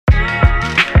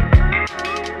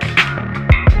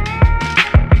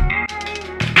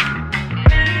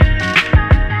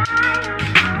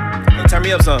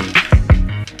Say up something.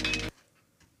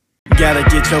 Gotta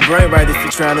get your brain right if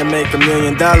you're trying to make $1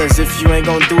 million. If you ain't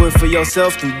gonna do it for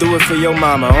yourself, then do it for your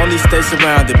mama. Only stay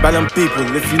surrounded by them people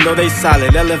if you know they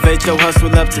solid. Elevate your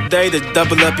hustle up today to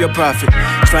double up your profit.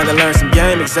 Trying to learn some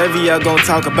game, Xavier gonna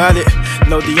talk about it.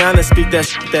 No Deanna, speak that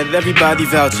shit that everybody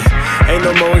vouching. Ain't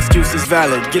no more excuses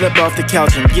valid. Get up off the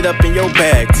couch and get up in your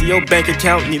bag. To your bank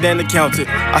account, need an accountant.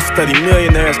 I study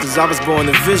millionaires cause I was born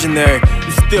a visionary.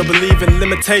 You still believe in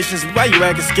limitations, why you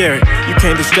acting scary? You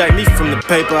can't distract me from the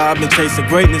paper, I've been chasing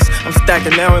greatness. I'm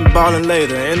stacking now and balling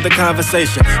later. In the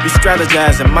conversation, we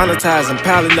strategizing, monetizing,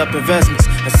 piling up investments,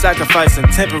 and sacrificing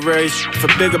temporary shit for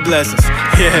bigger blessings.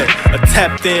 Yeah, a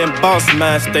tapped in boss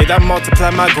mind state. I multiply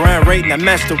my grind rate and I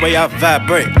match the way I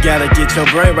vibrate. Gotta get your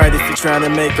brain right if you're trying to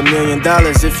make $1 million.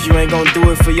 If you ain't gonna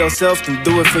do it for yourself, then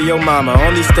do it for your mama.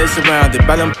 Only stay surrounded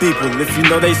by them people if you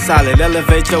know they solid.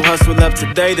 Elevate your hustle up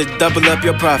today to double up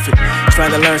your profit.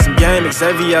 Trying to learn some game,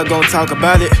 Xavier gonna talk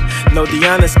about it. No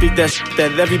Deanna, speak that shit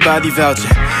that everybody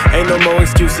vouching. Ain't no more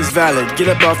excuses valid. Get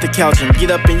up off the couch and get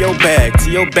up in your bag.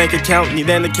 To your bank account, need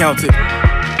an accountant.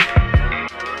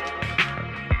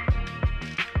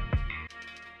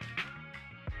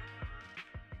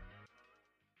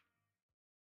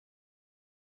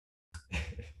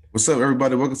 What's up,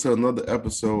 everybody? Welcome to another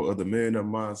episode of the Millionaire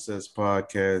Mindsets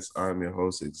Podcast. I'm your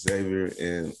host, Xavier,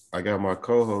 and I got my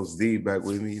co-host, D, back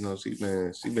with me. You know, she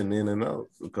been in and out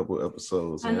a couple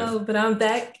episodes. I know, but I'm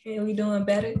back, and we doing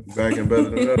better. Back and better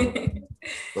than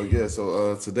ever.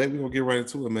 So today we're gonna get right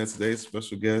into it, man. Today's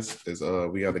special guest is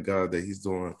we got a guy that he's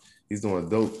doing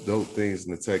dope things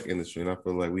in the tech industry, and I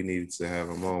feel like we needed to have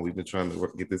him on. We've been trying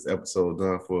to get this episode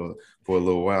done for a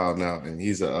little while now, and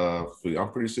he's I'm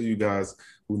pretty sure you guys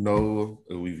who know,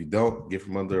 if you don't, get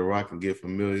from under a rock and get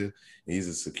familiar. And he's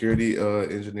a security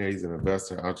engineer, he's an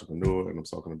investor, entrepreneur, and I'm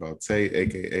talking about Tay,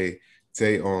 aka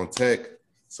Tay on Tech.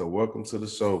 So welcome to the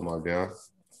show, my guy.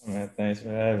 Man, thanks for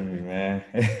having me, man.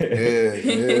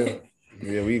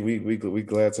 Yeah, we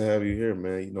glad to have you here,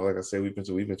 man. You know, like I said, we've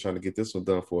been trying to get this one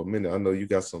done for a minute. I know you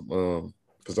got some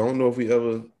because I don't know if we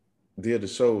ever did the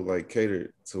show like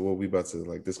catered to what we about to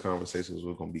like. This conversation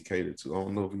was gonna be catered to. I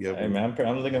don't know if we ever. Hey man,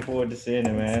 I'm looking forward to seeing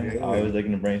it, man. Yeah. Always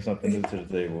looking to bring something new to the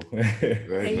table.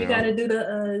 Hey, you got to do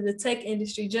the tech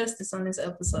industry justice on this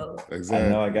episode. Exactly. I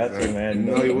know I got to, man.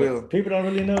 You know you will. People don't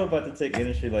really know about the tech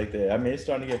industry like that. I mean, it's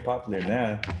starting to get popular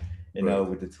now. You know,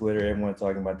 with the Twitter, everyone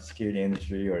talking about the security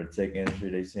industry or the tech industry,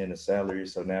 they seeing the salary.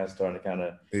 So now it's starting to kind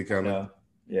of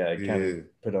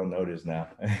put on notice now.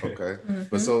 Okay.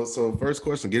 But so first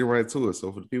question, getting right to it.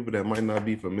 So for the people that might not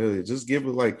be familiar, just give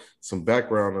it like some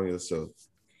background on yourself.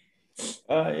 So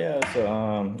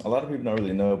a lot of people don't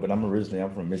really know, but I'm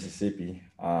from Mississippi.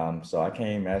 So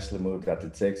I moved out to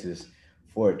Texas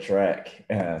for a track.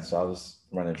 So I was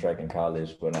running track in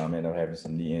college, but I ended up having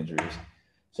some knee injuries.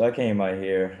 So I came out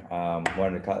here.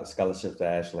 One of the scholarships I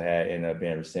actually had ended up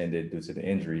being rescinded due to the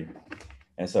injury.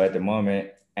 And so at the moment,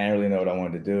 I didn't really know what I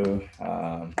wanted to do.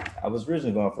 I was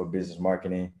originally going for business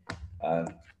marketing. I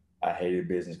hated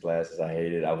business classes.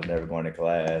 I was never going to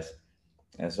class.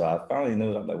 And so I finally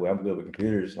knew, I'm like, well, I'm good with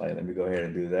computers. Like, let me go ahead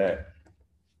and do that.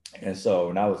 And so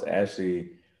when I was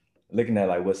actually looking at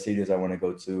like what cities I want to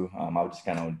go to, I was just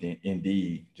kind of on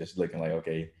Indeed, just looking like,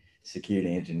 okay,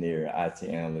 security engineer, IT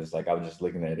analyst. Like I was just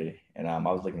looking at it, and I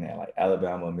was looking at like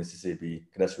Alabama, Mississippi,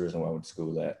 because that's the reason why I went to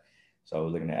school at. So I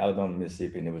was looking at Alabama,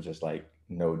 Mississippi, and it was just like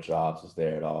no jobs was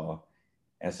there at all.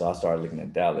 And so I started looking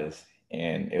at Dallas,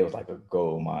 and it was like a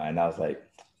goal of mine. I was like,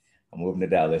 I'm moving to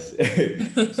Dallas.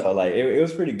 So like it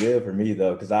was pretty good for me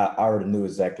though, because I already knew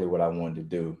exactly what I wanted to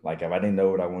do. Like if I didn't know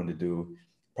what I wanted to do,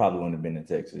 probably wouldn't have been in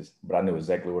Texas. But I knew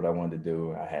exactly what I wanted to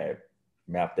do. I had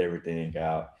mapped everything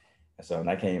out. And so when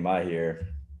I came out here,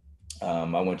 I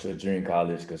went to a junior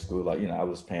college because school, like, I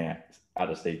was paying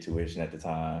out-of-state tuition at the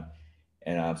time.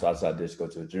 And so I decided to just go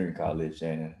to a junior college.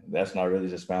 And that's when I really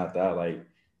just found out, like,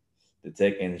 the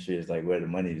tech industry is, like, where the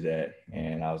money's at.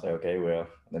 And I was like, okay, well,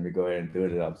 let me go ahead and do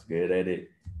it. I was good at it.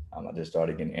 I just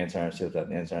started getting internships after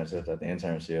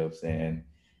internships. And,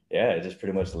 yeah, it just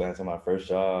pretty much landed to my first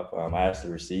job. I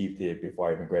actually received it before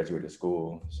I even graduated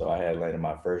school. So I had landed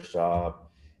my first job,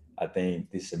 I think,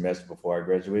 this semester before I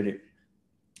graduated.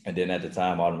 And then at the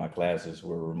time, all of my classes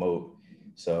were remote.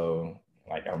 So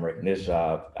like I'm working this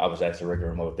job, I was actually working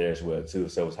remote there as well too.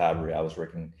 So it was hybrid. I was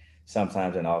working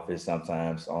sometimes in office,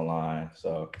 sometimes online.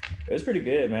 So it was pretty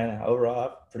good, man. Overall,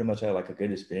 I pretty much had like a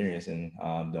good experience in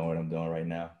doing what I'm doing right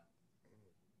now.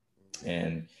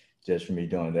 And just for me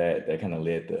doing that kind of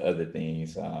led to other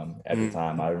things. At the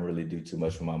time, I didn't really do too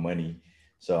much for my money.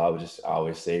 So I was just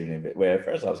always saving it. Well, at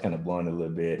first I was kind of blowing a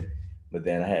little bit, But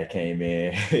then I had came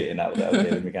in and I was like,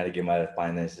 okay, let me kind of get my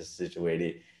finances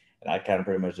situated. And I kind of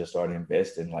pretty much just started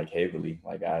investing like heavily.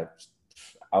 Like I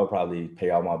would probably pay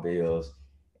all my bills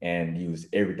and use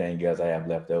everything else I have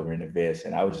left over in invest.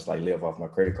 And I would just like live off my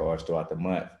credit cards throughout the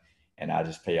month. And I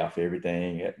just pay off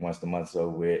everything once the month's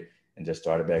over with and just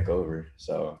start it back over.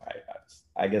 So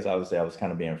I guess I would say I was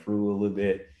kind of being frugal a little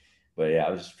bit. But yeah,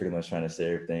 I was just pretty much trying to set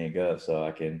everything up so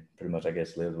I can pretty much, I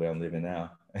guess, live the way I'm living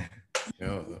now.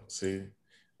 Yeah, see.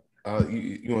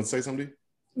 You want to say something?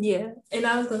 Yeah, and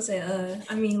I was gonna say,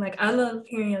 I mean, like I love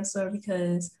hearing your story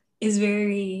because it's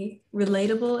very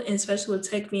relatable, and especially with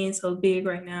tech being so big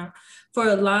right now. For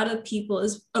a lot of people,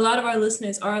 a lot of our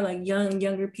listeners are like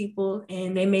younger people,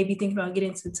 and they may be thinking about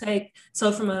getting into tech.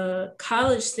 So, from a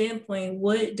college standpoint,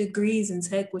 what degrees in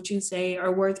tech would you say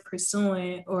are worth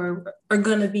pursuing, or are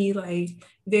gonna be like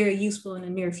very useful in the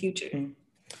near future?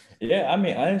 Yeah, I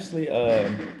mean, honestly,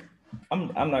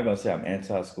 I'm not gonna say I'm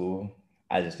anti-school.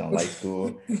 I just don't like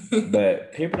school.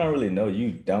 But people don't really know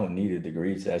you don't need a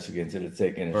degree to actually get into the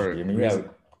tech industry. Right. I mean, you have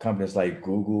companies like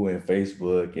Google and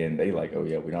Facebook, and they like, oh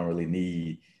yeah, we don't really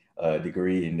need a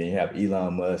degree. And then you have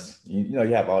Elon Musk. You know,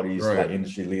 you have all these like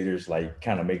industry leaders like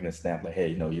kind of making a stamp like, hey,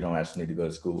 you know, you don't actually need to go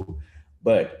to school.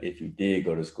 But if you did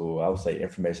go to school, I would say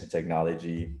information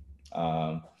technology,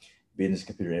 business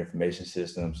computer information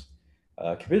systems.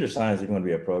 Computer science, if you want to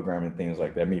be a programmer and things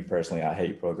like that. Me personally, I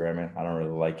hate programming. I don't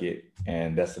really like it.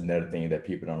 And that's another thing that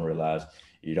people don't realize.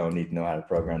 You don't need to know how to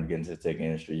program to get into the tech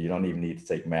industry. You don't even need to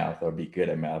take math or be good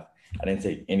at math. I didn't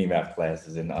take any math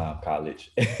classes in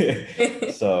college.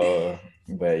 So,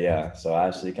 but yeah, so I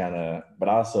actually but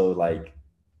also like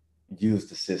use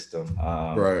the system.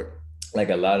 Right. Like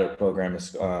a lot of programming,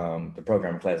 the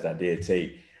programming class that I did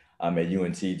take at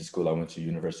UNT, the school I went to,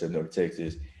 University of North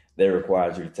Texas, they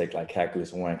required you to take like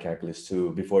Calculus 1, Calculus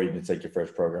 2 before you even take your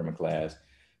first programming class.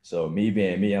 So me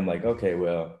being me, I'm like, okay,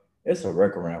 well, it's a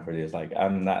workaround for this. Like,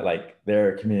 I'm not like, there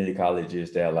are community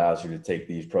colleges that allows you to take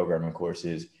these programming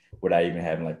courses without even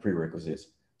having like prerequisites.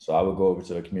 So I would go over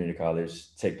to a community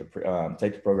college, take the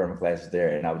programming classes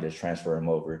there, and I would just transfer them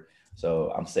over.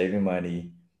 So I'm saving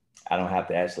money. I don't have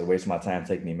to actually waste my time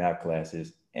taking any math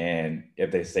classes. And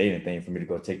if they say anything for me to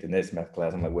go take the next math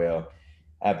class, I'm like, well,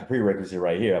 I have the prerequisite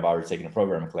right here. I've already taken a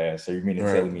programming class. So you mean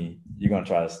to tell me you're going to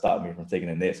try to stop me from taking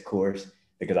the next course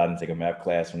because I didn't take a math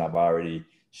class when I've already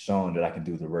shown that I can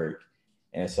do the work?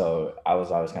 And so I was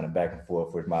always kind of back and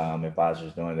forth with my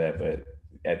advisors doing that. But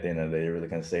at the end of the day, they really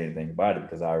couldn't say anything about it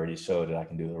because I already showed that I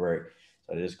can do the work.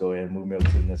 So just go ahead and move me over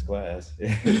to the next class.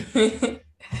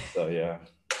 So, yeah.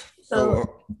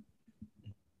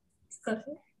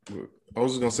 I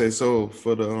was just gonna say, so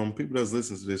for the people that's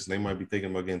listening to this, and they might be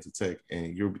thinking about getting into tech,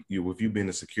 and if you've been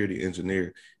a security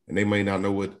engineer, and they may not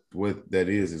know what that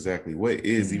is exactly. What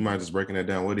is? You mind just breaking that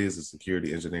down? What is a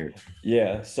security engineer?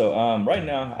 Yeah. So right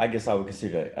now, I guess I would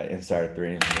consider an insider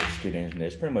threat engineer, security engineer.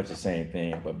 It's pretty much the same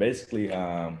thing, but basically,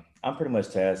 I'm pretty much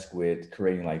tasked with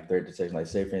creating like threat detection. Like,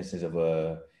 say for instance, of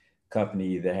a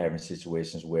company they're having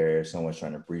situations where someone's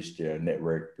trying to breach their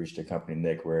network, breach their company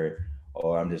network.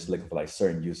 Or I'm just looking for like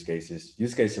certain use cases.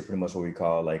 Use cases are pretty much what we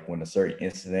call like when a certain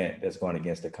incident that's going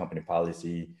against the company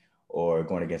policy or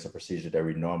going against a procedure that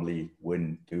we normally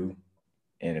wouldn't do.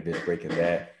 And if it's breaking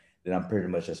that, then I'm pretty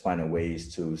much just finding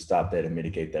ways to stop that and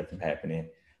mitigate that from happening.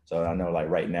 So I know like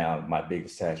right now, my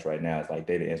biggest task right now is like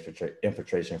data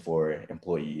infiltration for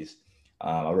employees.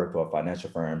 I work for a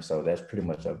financial firm, so that's pretty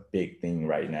much a big thing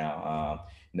right now.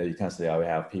 You constantly always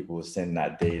have people sending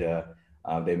out data.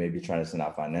 They may be trying to send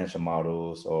out financial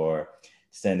models or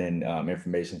sending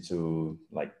information to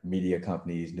like media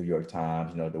companies, New York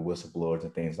Times, the whistleblowers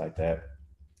and things like that.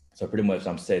 So pretty much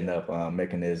I'm setting up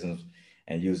mechanisms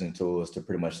and using tools to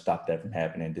pretty much stop that from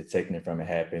happening, detecting it from it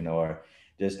happening, or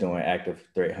just doing active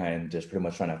threat hunting, just pretty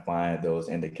much trying to find those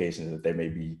indications that they may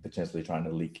be potentially trying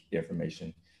to leak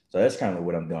information. So that's kind of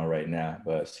what I'm doing right now.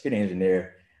 But security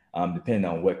engineer, depending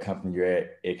on what company you're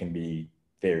at, it can be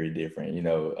very different.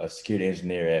 A security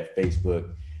engineer at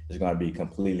Facebook is going to be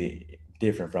completely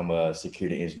different from a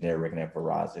security engineer working at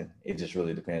Verizon. It just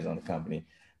really depends on the company.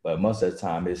 But most of the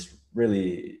time, it's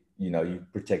really, you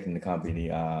protecting the company,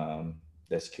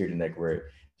 the security network,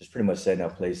 just pretty much setting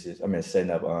up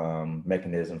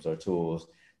mechanisms or tools,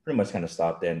 pretty much kind of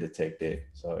stop that and detect it.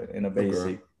 So in a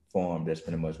basic form, that's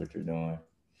pretty much what you're doing.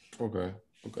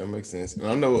 Okay, makes sense. And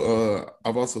I know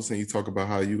I've also seen you talk about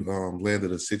how you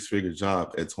landed a 6-figure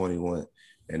job at 21,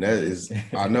 and that is,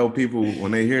 I know people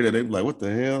when they hear that they be like, "What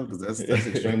the hell?" Because that's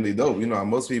extremely dope.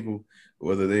 Most people,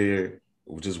 whether they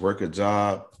just work a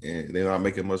job and they're not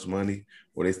making much money,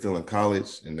 or they still in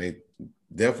college and they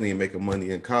definitely ain't making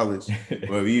money in college.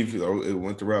 But it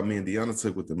went the route me and Deanna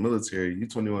took with the military. You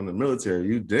 21 in the military,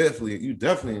 you definitely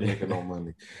ain't making no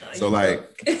money. So right.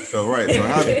 So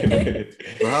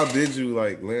how did you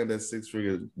like land that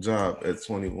 6-figure job at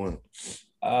 21?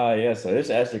 Yeah, so this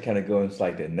actually kind of goes into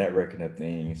like the networking of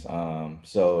things.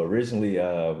 So originally,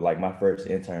 like my first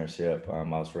internship, I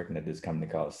was working at this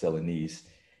company called Celanese,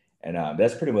 and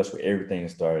that's pretty much where everything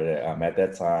started. At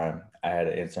that time, I had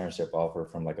an internship offer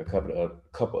from like a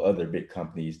couple other big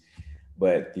companies,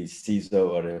 but the CISO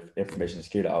or the information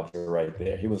security officer right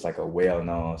there, he was like a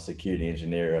well-known security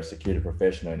engineer or security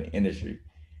professional in the industry.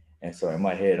 And so in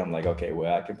my head, I'm like, okay,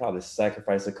 well, I could probably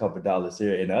sacrifice a couple of dollars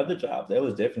here. In other jobs, that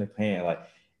was definitely paying like,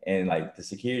 and like the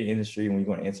security industry, when you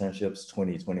go on internships,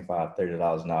 20, 25,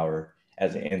 $30 an hour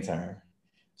as an intern.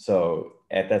 So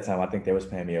at that time, I think they was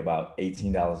paying me about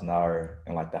 $18 an hour.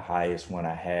 And like the highest one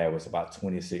I had was about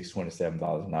 $26,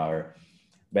 $27 an hour.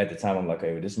 But at the time, I'm like,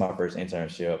 okay, well, this is my first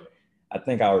internship. I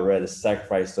think I would rather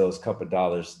sacrifice those couple of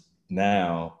dollars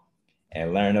now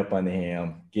and learn up under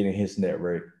him, get in his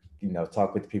network,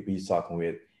 talk with the people he's talking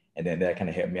with. And then that kind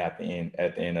of helped me at the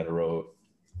end of the road.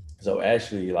 So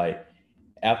actually, like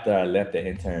after I left the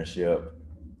internship,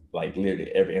 like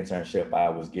literally every internship I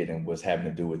was getting was having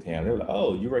to do with him. They were like,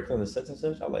 "Oh, you worked on the such and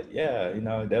such?" I'm like, "Yeah,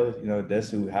 that was, that's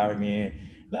who hired me in."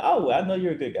 Like, "Oh, I know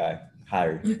you're a good guy."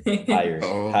 Hired.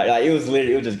 Like it was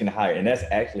just getting hired. And that's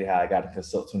actually how I got a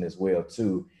consultant as well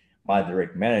too. My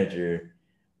direct manager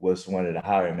was one of the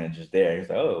hiring managers there. He's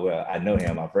like, "Oh, well, I know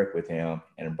him. I've worked with him,"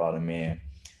 and brought him in.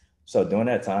 So during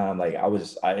that time, like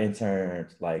I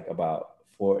interned like about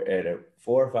four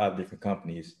or five different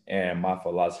companies, and my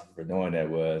philosophy for doing that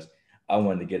was I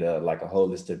wanted to get a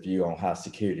holistic view on how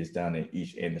security is done in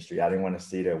each industry. I didn't want to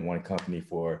stay at one company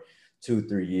for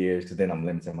 2-3 years because then I'm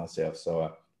limiting myself.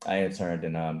 So I interned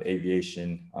in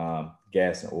aviation,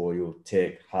 gas and oil,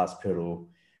 tech, hospital,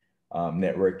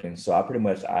 networking. So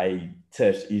I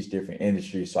touched each different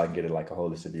industry so I can get a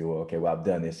holistic view. Okay, well, I've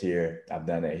done this here, I've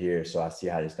done that here, so I see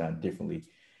how it's done differently.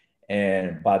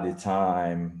 And by the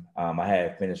time I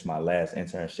had finished my last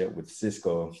internship with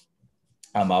Cisco,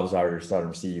 I was already starting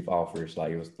to receive offers.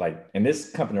 Like it was like, and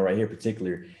this company right here in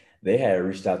particular, they had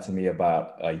reached out to me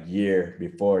about a year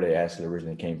before they actually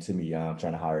originally came to me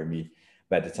trying to hire me.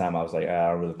 But at the time I was like, I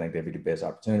don't really think that'd be the best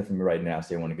opportunity for me right now.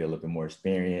 So I want to get a little bit more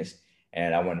experience.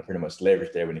 And I wanted to pretty much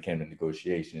leverage that when it came to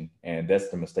negotiation. And that's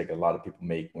the mistake a lot of people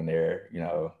make when they're,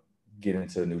 get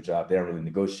into a new job. They don't really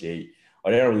negotiate,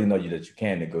 or they don't really know that you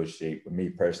can negotiate. But me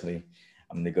personally,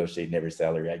 I'm negotiating every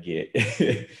salary I get.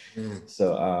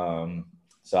 So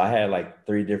I had like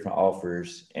 3 different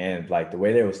offers, and like the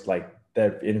way there was like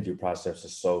that interview process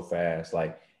was so fast.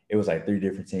 Like it was like 3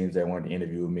 different teams that wanted to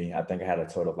interview with me. I think I had a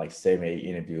total of like 7, 8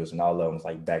 interviews, and all of them was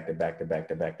like back to back to back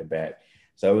to back to back.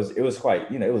 So it was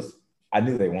quite, I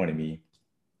knew they wanted me.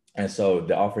 And so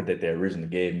the offer that they originally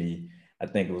gave me, I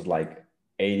think it was like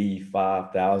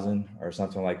 85,000 or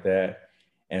something like that.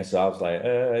 And so I was like,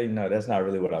 that's not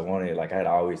really what I wanted. Like I had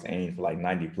always aimed for like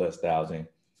 90,000+.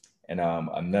 And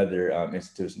another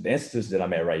institution, the institution that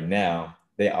I'm at right now,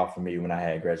 they offered me when I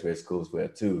had graduate school as well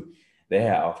too. They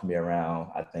had offered me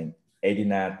around, I think,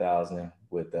 89,000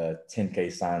 with a 10K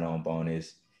sign-on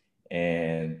bonus,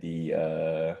 and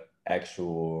the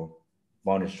actual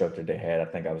bonus structure they had, I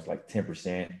think I was like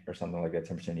 10% or something like that,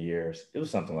 10% a year. It was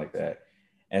something like that.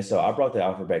 And so I brought the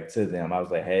offer back to them. I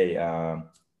was like, hey,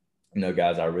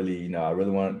 guys, I really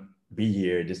want to be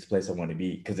here. This is the place I want to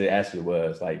be, because it actually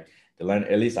was like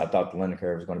at least I thought the learning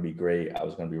curve was going to be great. I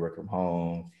was going to be working from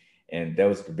home, and that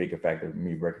was the bigger factor of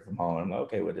me working from home. I'm like,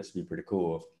 okay, well, this would be pretty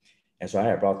cool. And so I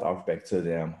had brought the offer back to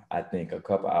them. I think a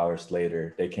couple hours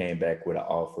later, they came back with an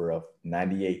offer of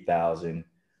 98,000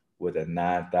 with a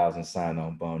 9,000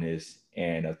 sign-on bonus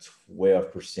and a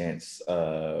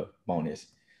 12% bonus.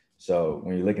 So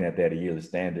when you're looking at that, a yearly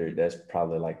standard, that's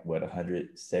probably like what,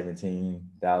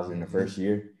 117,000 in the first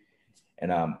year.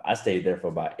 And I stayed there for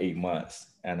about 8 months.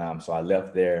 And so I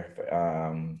left there.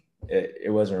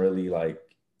 It wasn't really like,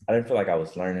 I didn't feel like I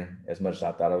was learning as much as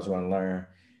I thought I was going to learn.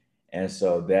 And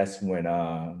so that's when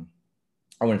I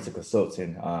went to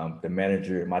consulting. The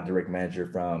manager, my direct manager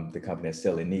from the company at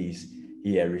Celanese,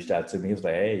 he had reached out to me. He was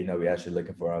like, hey, we're actually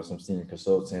looking for some senior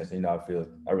consultants.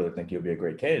 I really think you'll be a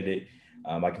great candidate.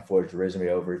 I can forward your resume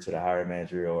over to the hiring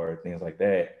manager or things like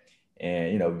that.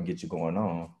 And, we can get you going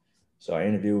on. So I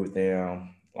interviewed with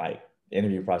them. Like the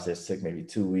interview process took maybe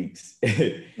 2 weeks.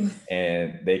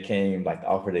 And they came, like the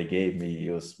offer they gave me,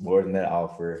 it was more than that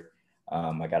offer.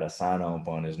 I got a sign-on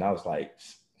bonus, and I was like,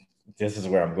 this is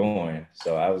where I'm going.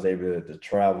 So I was able to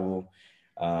travel.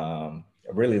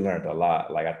 I really learned a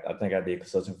lot. Like I think I did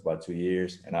consulting for about 2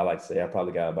 years, and I like to say I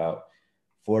probably got about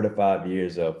 4 to 5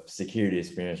 years of security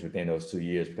experience within those 2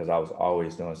 years because I was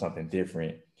always doing something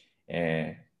different.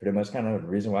 And pretty much kind of the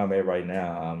reason why I'm at right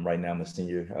now. Right now I'm a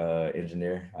senior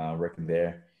engineer working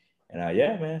there. And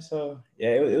yeah, man. So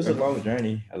yeah, it was a long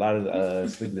journey, a lot of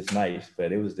sleepless nights,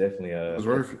 but it was definitely It was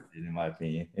worth it, in my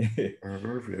opinion.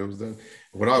 Perfect. It was done.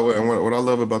 What I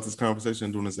love about this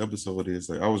conversation during this episode is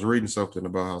like I was reading something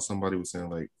about how somebody was saying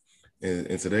like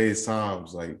in today's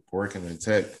times, like working in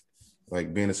tech,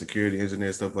 like being a security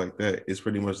engineer, stuff like that, it's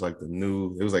pretty much like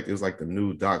it was like the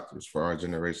new doctors for our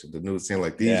generation. The new saying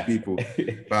like these people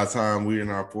by the time we're in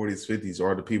our 40s, 50s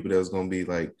are the people that's gonna be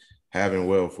like having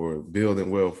wealth or building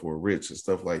wealth or rich and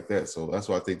stuff like that. So that's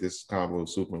why I think this convo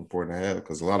is super important to have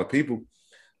because a lot of people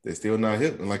they're still not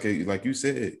hip. And like you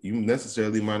said, you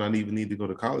necessarily might not even need to go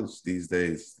to college these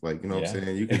days. Like, you know what I'm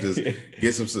saying? You can just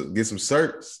get some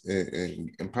certs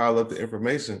and pile up the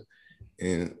information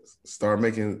and start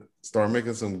making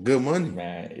some good money.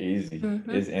 Man, easy.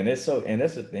 And that's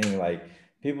the thing, like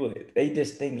people they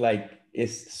just think like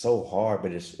it's so hard,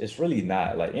 but it's really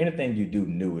not. Like anything you do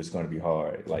new is going to be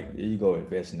hard. Like you go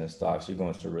invest in the stocks, you go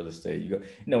into real estate,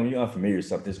 when you're unfamiliar with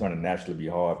something, it's going to naturally be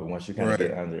hard. But once you kind of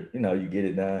get under, you get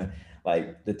it done.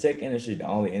 Like the tech industry, the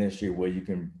only industry where you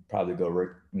can probably go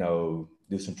work, do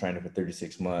some training for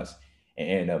 36 months and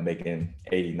end up making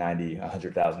 80, 90,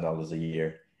 $100,000 a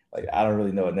year. Like I don't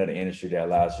really know another industry that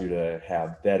allows you to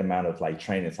have that amount of like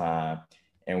training time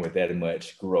and with that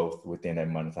much growth within that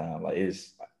amount of time. Like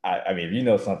I mean, if you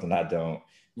know something I don't,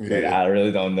 but I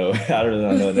really don't know. I really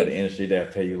don't know another industry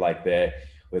that pay you like that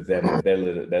with that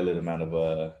little amount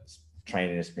of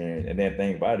training experience. And then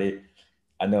think about it,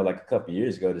 I know like a couple of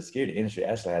years ago, the security industry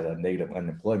actually had a negative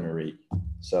unemployment rate.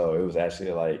 So it was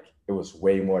actually like it was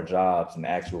way more jobs and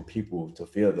actual people to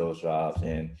fill those jobs.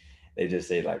 And they just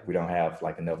say like we don't have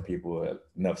like enough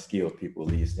skilled people at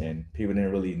least, and people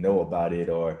didn't really know about it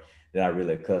or they're not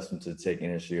really accustomed to the tech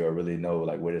industry or really know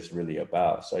like what it's really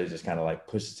about. So it's just kind of like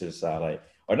pushed to the side, like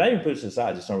or not even pushed to the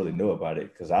side, just don't really know about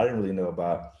it because I didn't really know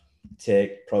about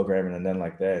tech programming and nothing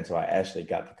like that until I actually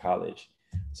got to college.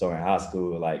 So in high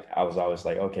school, like I was always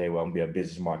like, okay, well I'm gonna be a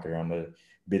business marketer, I'm a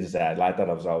business ad. I thought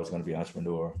I was always gonna be an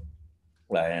entrepreneur.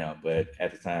 I am, but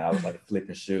at the time I was like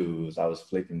flipping shoes. I was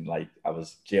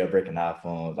jailbreaking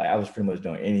iPhones. Like I was pretty much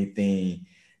doing anything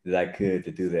that I could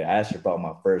to do that. I actually bought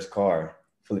my first car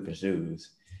flipping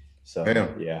shoes. So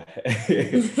yeah.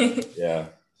 Yeah.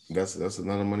 That's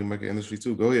another money making industry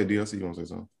too. Go ahead, DLC. You want to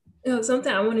say something?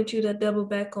 Something I wanted you to double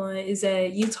back on is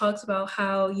that you talked about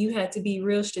how you had to be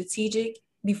real strategic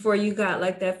before you got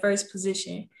like that first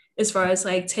position, as far as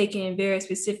like taking very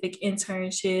specific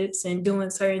internships and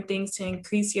doing certain things to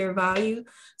increase your value.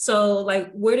 So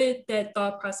like, where did that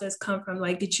thought process come from?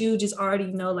 Like, did you just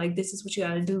already know like this is what you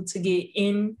got to do to get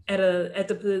in at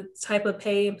the type of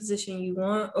pay and position you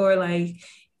want, or like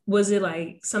was it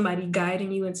like somebody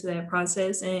guiding you into that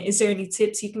process? And is there any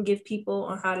tips you can give people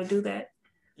on how to do that?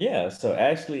 Yeah, so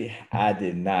actually, I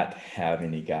did not have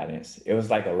any guidance. It was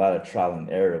like a lot of trial and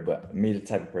error, but me, the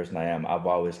type of person I am, I've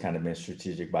always kind of been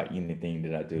strategic about anything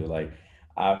that I do. Like,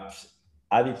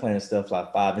 I be planning stuff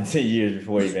like 5 and 10 years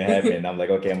before it even happened. I'm like,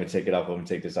 okay, I'm gonna take it off. I'm gonna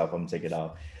take this off. I'm gonna take it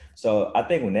off. So I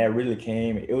think when that really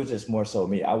came, it was just more so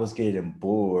me. I was getting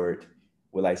bored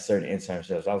with like certain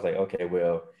internships. I was like, okay,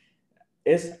 well,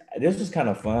 this was kind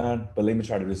of fun, but let me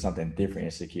try to do something different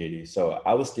in security. So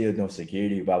I was still doing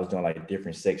security, but I was doing like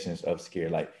different sections of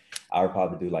security. Like I would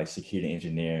probably do like security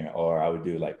engineering, or I would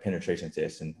do like penetration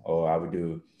testing, or I would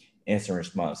do incident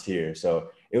response here. So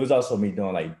it was also me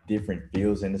doing like different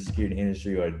fields in the security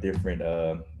industry, or different,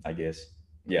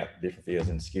 different fields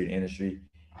in the security industry.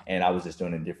 And I was just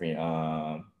doing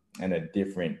in a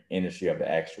different industry of the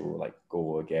actual like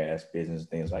oil, gas, business,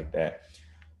 things like that.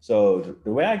 So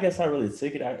the way I guess I really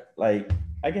took it,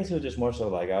 I guess it was just more so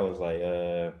like I was like,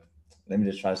 let me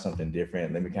just try something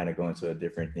different. Let me kind of go into a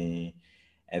different thing.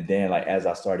 And then like as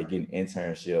I started getting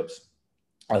internships,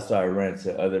 I started running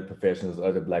to other professionals,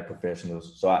 other Black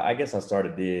professionals. So I guess I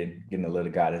started getting a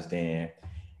little guidance then.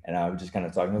 And I was just kind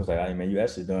of talking. I was like, hey man, you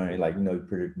actually doing like,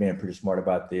 being pretty smart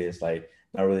about this. Like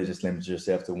not really just limit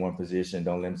yourself to one position.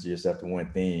 Don't limit yourself to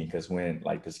one thing. Because when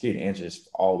like the security industry is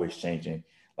always changing.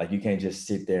 Like you can't just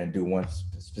sit there and do one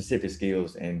specific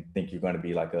skills and think you're going to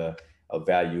be like a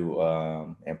value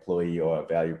employee or a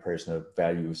value person, a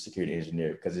value security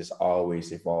engineer, because it's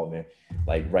always evolving.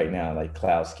 Like right now, like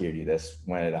cloud security, that's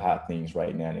one of the hot things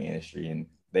right now in the industry, and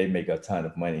they make a ton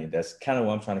of money. That's kind of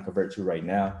what I'm trying to convert to right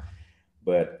now.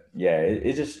 But yeah,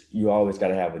 it just, you always got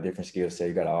to have a different skill set.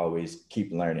 You got to always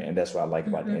keep learning. And that's what I like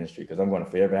about the industry, because I'm going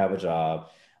to forever have a job.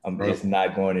 It's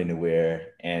not going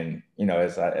anywhere. And, you know,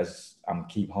 as I'm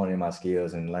keep honing my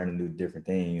skills and learning new different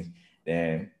things,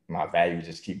 then my value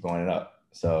just keep going up.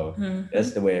 So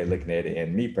that's the way of looking at it.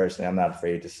 And me personally, I'm not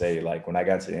afraid to say, like, when I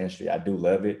got into the industry, I do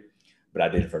love it, but I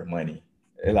did it for the money.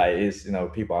 It's, you know,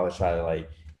 people always try to like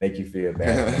make you feel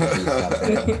bad when you do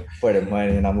something for the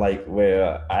money. And I'm like,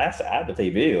 well, I have to pay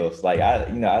bills. Like I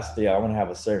want to have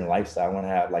a certain lifestyle. I want to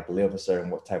have like live a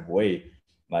certain type of way.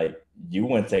 Like you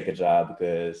wouldn't take a job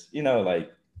because, you know,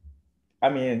 like, I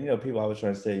mean, you know, people always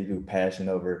trying to say you do passion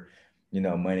over, you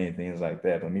know, money and things like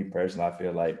that. But me personally, I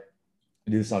feel like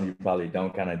do something you probably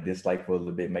don't kind of dislike for a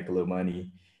little bit, make a little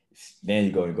money, then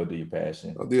you go do your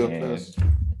passion.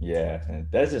 Yeah, and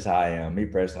that's just how I am. Me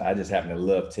personally, I just happen to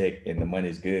love tech and the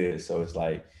money's good. So it's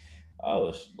like, I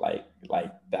was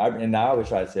and I always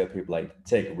try to tell people like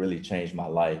tech really changed my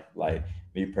life. Like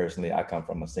me personally, I come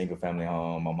from a single family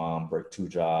home. My mom worked 2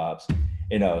 jobs,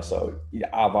 you know, so yeah,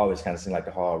 I've always kind of seen like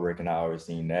the hard work and I always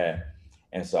seen that.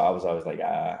 And so I was always like,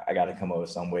 I got to come up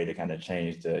with some way to kind of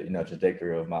change the, you know,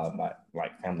 trajectory of my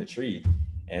like family tree.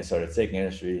 And so the tech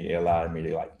industry, it allowed me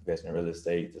to like invest in real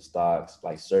estate, the stocks,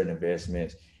 like certain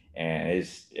investments. And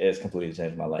it's completely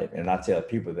changed my life. And I tell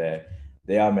people that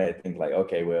they all may think like,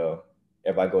 okay, well,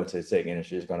 if I go to the tech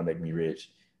industry, it's going to make me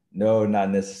rich. No, not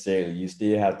necessarily. You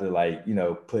still have to like, you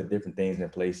know, put different things in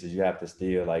places. You have to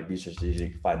still like be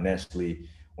strategic financially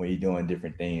when you're doing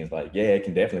different things. Like, yeah, it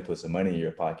can definitely put some money in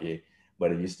your pocket.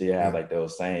 But if you still have like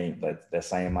that same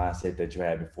mindset that you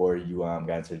had before you got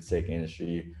into the tech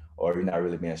industry, or you're not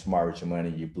really being smart with your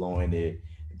money, you're blowing it,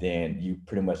 then you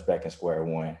pretty much back in square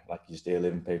one. Like you still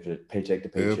living paycheck to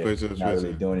paycheck, not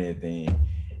really doing anything.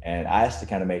 And I used to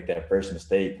kind of make that first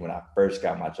mistake when I first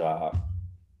got my job.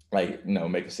 Like, you know,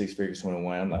 making 6 figures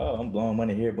 21. I'm like, oh, I'm blowing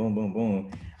money here, boom, boom,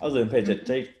 boom. I was living paycheck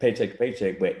to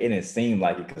paycheck, but it didn't seem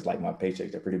like it because like my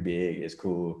paychecks are pretty big. It's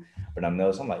cool. But I'm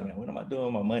like, man, what am I doing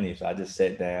with my money? So I just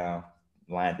sat down,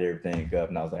 lined everything up,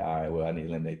 and I was like, all right, well, I need to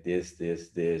eliminate this.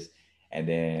 And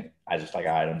then I just like,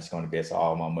 all right, I'm just going to invest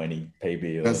all my money, pay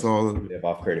bills. That's all. Live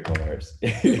off credit cards.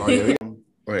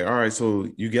 Like, all right, so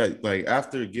you got like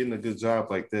after getting a good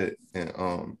job like that,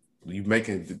 and you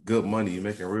making good money, you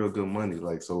making real good money.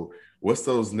 Like, so what's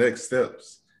those next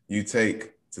steps you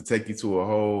take to take you to a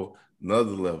whole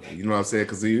another level? You know what I'm saying?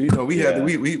 Because you know we had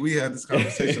this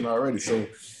conversation already. So,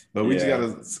 but we just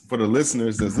gotta, for the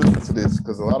listeners that's listening to this,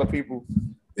 because a lot of people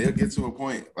they'll get to a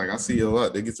point, like I see a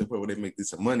lot, they get to a point where they make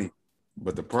this money,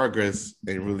 but the progress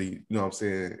ain't really, you know what I'm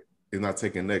saying, is not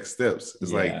taking next steps.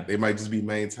 It's like they might just be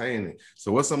maintaining.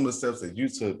 So what's some of the steps that you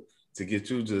took to get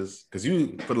you just, because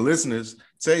you, for the listeners,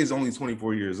 Tay's only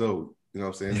 24 years old. You know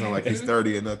what I'm saying? It's not like he's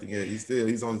 30 or nothing yet.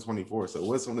 He's only 24. So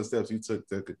what's some of the steps you took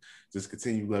to just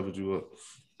continue to leverage you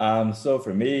up? So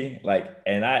for me, like,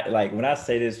 and I like when I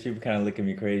say this, people kind of look at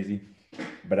me crazy,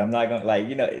 but I'm not gonna, like,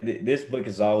 you know, this book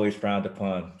is always frowned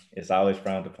upon. It's always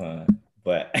frowned upon.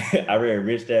 But I read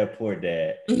Rich Dad Poor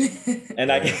Dad,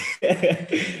 and I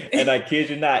kid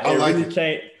you not, it really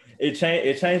changed. It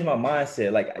changed my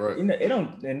mindset. Like, you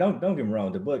know, don't get me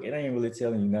wrong. The book, it ain't really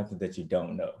telling you nothing that you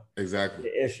don't know. Exactly.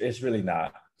 It's really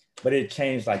not. But it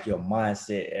changed like your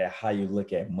mindset and how you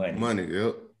look at money.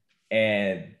 Yep.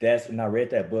 And that's when I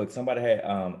read that book. Somebody had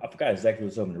I forgot exactly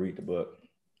what told me to read the book.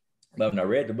 But when I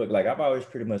read the book, like I've always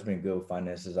pretty much been good with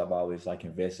finances. I've always like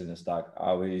invested in stock.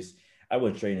 I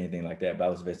wouldn't trade anything like that, but I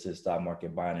was invested in the stock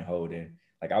market, buying and holding.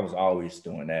 Like I was always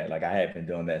doing that. Like I had been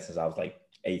doing that since I was like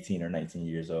 18 or 19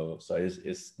 years old. So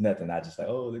it's nothing I just like,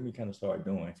 oh, let me kind of start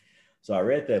doing. So I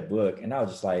read that book and I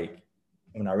was just like,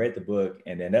 when I read the book,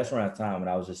 and then that's around the time when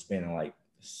I was just spending like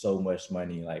so much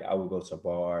money. Like I would go to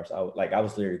bars. I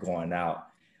was literally going out.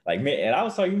 Like me, and I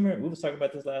was talking, we was talking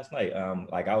about this last night.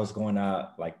 Like I was going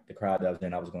out, like the crowd that I was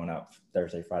in, I was going out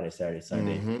Thursday, Friday, Saturday,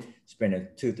 Sunday, spending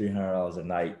 $200-300 a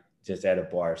night just at a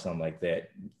bar or something like that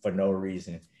for no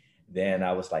reason. Then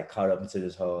I was like caught up into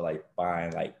this whole like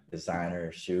buying like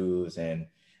designer shoes and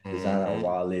designer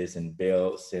wallets and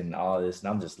belts and all this. And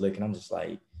I'm just looking, I'm just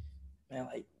like, man,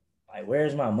 like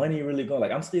where's my money really going?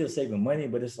 Like I'm still saving money,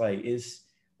 but it's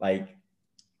like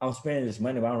I'm spending this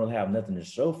money, but I don't really have nothing to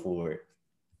show for it.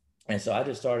 And so I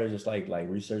just started just like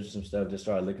researching some stuff, just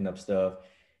started looking up stuff.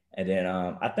 And then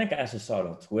I think I actually saw it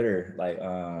on Twitter, like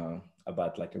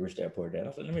about like the Rich Dad Poor Dad. I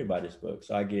was like, let me buy this book.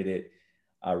 So I get it.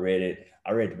 I read it.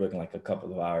 I read the book in like a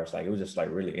couple of hours. Like it was just like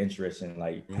really interesting,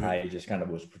 like how he just kind of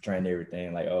was portraying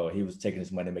everything. Like, oh, he was taking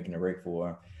his money, making it work for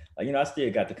him. Like, you know, I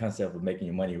still got the concept of making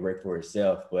your money work for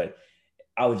itself, but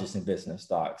I was just investing in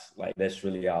stocks. Like that's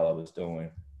really all I was doing.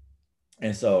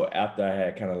 And so after I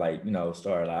had kind of like, you know,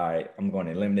 started like, all right, I'm going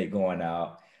to eliminate going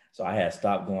out. So I had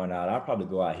stopped going out. I'll probably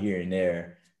go out here and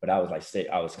there, but I was like,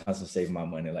 I was constantly saving my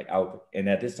money. Like and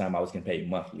at this time I was getting paid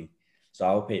monthly. So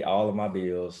I would pay all of my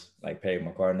bills, like pay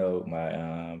my car note,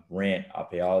 my rent, I'll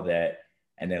pay all that.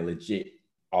 And then legit,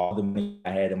 all the money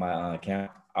I had in my account,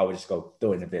 I would just go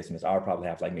throw it in investments. I would probably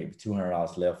have like maybe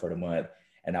 $200 left for the month.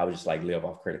 And I would just like live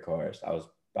off credit cards. I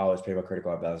always pay my credit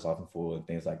card balance off in full and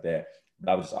things like that.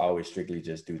 But I would just always strictly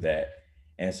just do that.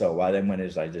 And so while that money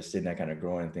is like just sitting there kind of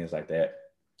growing and things like that,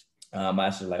 I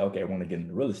actually like, okay, I want to get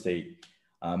into real estate.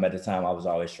 At the time I was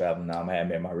always traveling. I had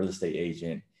met my real estate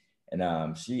agent.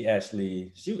 And she's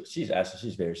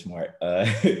very smart.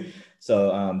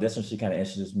 So that's when she kind of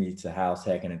introduced me to house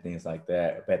hacking and things like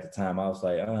that. But at the time I was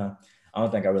like, I don't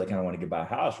think I really kind of want to get by a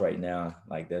house right now.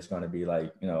 Like that's going to be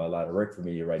like, a lot of work for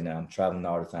me right now. I'm traveling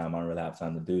all the time. I don't really have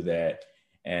time to do that.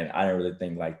 And I didn't really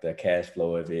think like the cash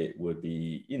flow of it would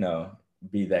be,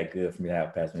 be that good for me to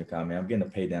have passive income. I mean, I'm getting a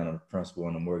pay down on the principal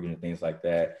and the mortgage and things like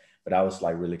that. But I was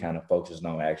like really kind of focused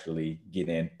on actually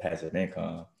getting passive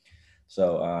income.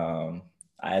 So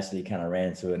I actually kind of ran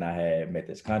into it, and I had met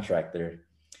this contractor,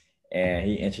 and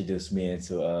he introduced me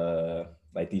into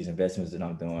like these investments that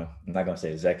I'm doing. I'm not gonna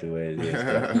say exactly what it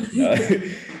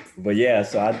is, but yeah.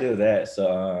 So I do that.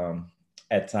 So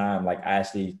at the time, like I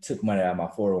actually took money out of my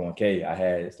 401k. I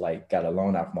had like got a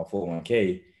loan out from my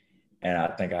 401k, and I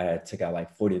think I had took out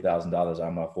like $40,000 out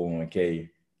of my 401k,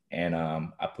 and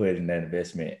I put it in that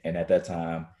investment. And at that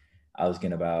time, I was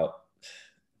getting about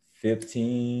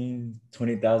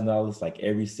 $20,000 like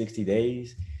every 60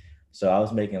 days. So I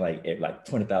was making like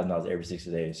 $20,000 every 60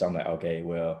 days. So I'm like, okay,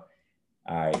 well,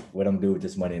 all right, what I'm gonna do with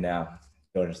this money now?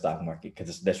 Throw it in the stock market,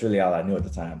 because that's really all I knew at the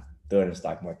time. Throw it in the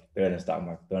stock market, throw it in the stock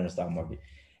market, throw it in the stock market.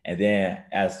 And then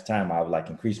as time, I would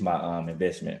like increase my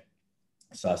investment.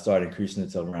 So I started increasing it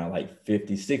to around like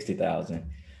 50, 60,000.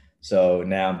 So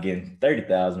now I'm getting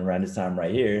 30,000 around this time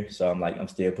right here. So I'm like, I'm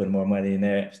still putting more money in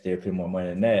there, still putting more money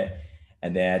in that.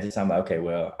 And then at this time, I'm like, okay,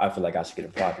 well, I feel like I should get a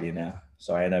property now.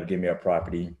 So I ended up getting me a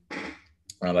property.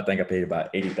 I think I paid about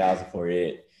 80,000 for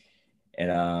it.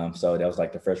 And so that was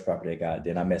like the first property I got.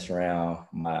 Then I messed around.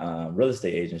 My real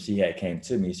estate agent, she had came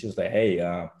to me. She was like, hey,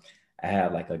 I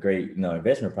have like a great,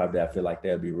 investment property. I feel like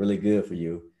that'd be really good for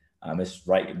you. It's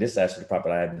right. This is actually the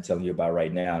property I've been telling you about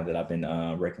right now that I've been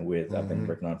working with. Mm-hmm. I've been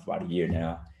working on for about a year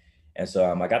now. And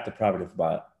so I got the property for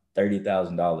about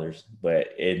 $30,000, but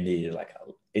it needs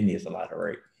a lot of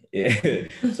work.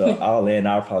 So all in,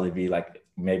 I'll probably be like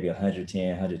maybe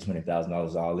 $110,000,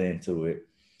 $120,000 all into it.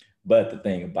 But the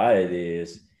thing about it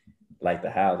is, like the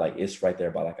house, like it's right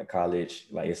there by like a college,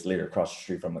 like it's literally across the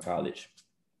street from a college.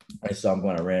 And so I'm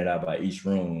going to rent it out by each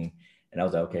room. And I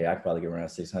was like, okay, I could probably get around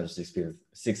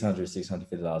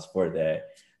 $650 for that.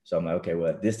 So I'm like, okay,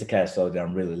 well, this is the cash flow that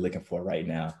I'm really looking for right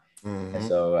now. Mm-hmm. And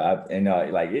so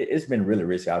it's been really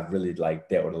risky. I've really like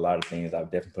dealt with a lot of things.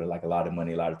 I've definitely put like a lot of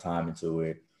money, a lot of time into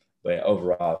it. But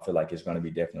overall, I feel like it's going to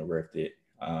be definitely worth it.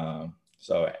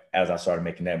 So as I started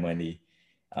making that money,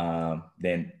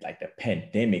 then like the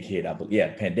pandemic hit.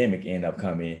 Pandemic ended up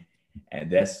coming,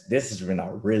 and this is when I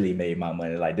really made my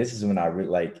money. Like this is when I really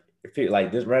like feel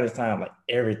like this right at this time, like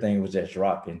everything was just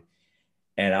dropping.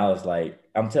 And I was like,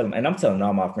 I'm telling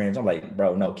all my friends, I'm like,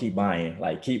 bro, no, keep buying.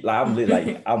 Like, I'm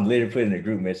literally putting in a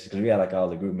group message, because we had like all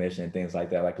the group message and things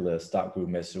like that, like a little stock group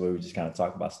message where we just kind of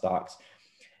talk about stocks.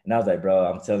 And I was like, bro,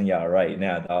 I'm telling y'all right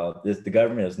now, dog, the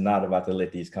government is not about to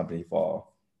let these companies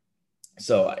fall.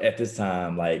 So at this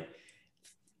time, like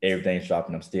everything's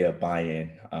dropping, I'm still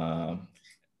buying.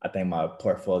 I think my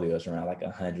portfolio is around like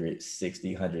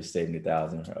 160,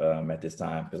 170,000 at this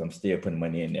time, because I'm still putting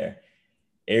money in there.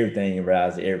 Everything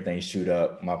rises, everything shoot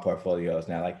up. My portfolio is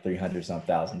now like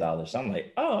 $300,000. So I'm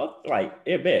like, oh, like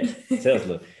it bet.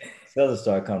 Tesla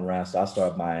started coming around. So I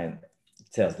started buying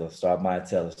Tesla.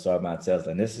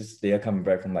 And this is still coming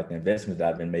back from like the investments that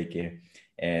I've been making.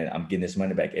 And I'm getting this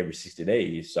money back every 60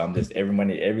 days. So I'm just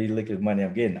every liquid money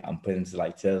I'm getting, I'm putting into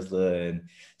like Tesla and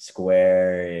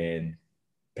Square and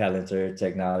Palantir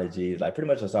Technologies. Like pretty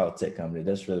much that's all tech company.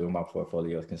 That's really what my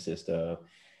portfolio consists of.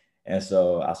 And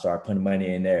so I started putting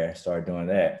money in there, started doing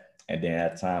that. And then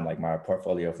at the time, like my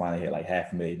portfolio finally hit like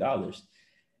 $500,000.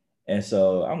 And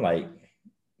so I'm like,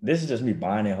 this is just me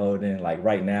buying and holding. Like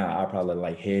right now, I probably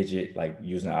like hedge it, like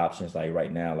using options. Like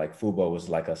right now, like Fubo was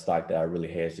like a stock that I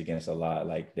really hedged against a lot.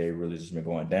 Like they really just been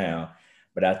going down.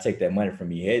 But I take that money from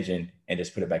me hedging and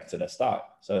just put it back into the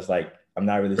stock. So it's like, I'm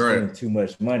not really spending too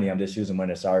much money. I'm just using money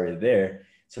that's already there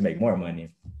to make more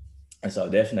money. And so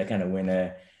definitely kind of went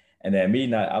there. And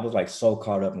then I was like so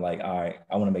caught up in like, all right,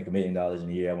 I want to make $1 million a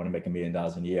year. I want to make $1 million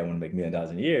a year. I want to make $1 million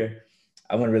a year.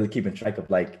 I wasn't really keeping track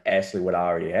of like actually what I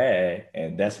already had.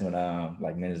 And that's when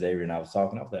like Minister Avery and I was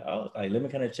talking. I was like, oh, like let me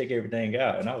kind of check everything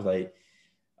out. And I was like,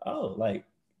 oh, like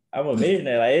I'm a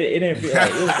millionaire. Like it didn't feel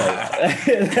like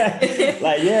it was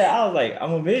like yeah, I was like,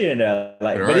 I'm a millionaire.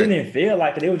 Like, but it didn't feel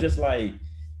like it. It was just like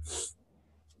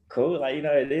cool, like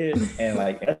it is. And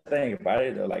like that's the thing about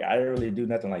it though, like I didn't really do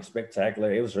nothing like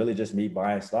spectacular. It was really just me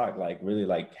buying stock. Like really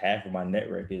like half of my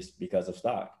network is because of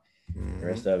stock. The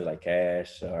rest of it like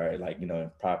cash or like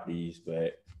properties.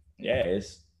 But yeah,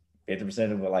 it's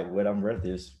 50% of like what I'm worth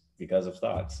is because of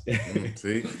stocks.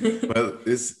 See, but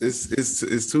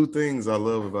it's two things I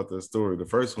love about that story. The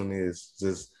first one is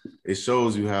just it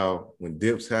shows you how when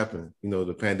dips happen,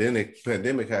 the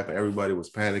pandemic happened, everybody was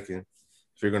panicking,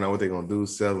 figuring out what they're gonna do,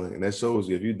 selling, and that shows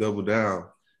you if you double down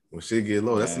when shit get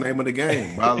low. That's the name of the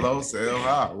game. Buy low, sell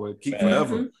high. Well, keep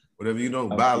forever. Whatever you know,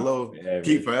 buy low,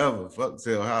 keep forever. Fuck,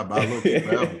 sell high, buy low, keep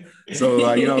forever. So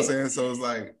like you know what I'm saying. So it's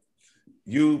like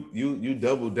you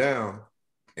double down,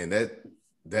 and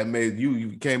that made you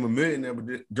became a millionaire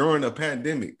during a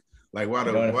pandemic. Like while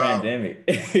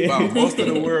most of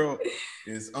the world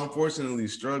is unfortunately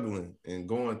struggling and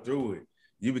going through it,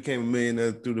 you became a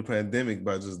millionaire through the pandemic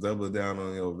by just doubling down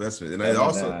on your investment.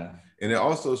 And it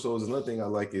also shows another thing I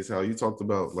like is how you talked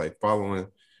about like following,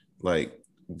 like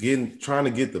trying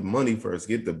to get the money first,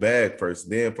 get the bag first,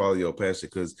 then follow your passion.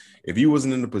 Because if you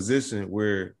wasn't in a position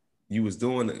where you was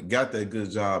got that good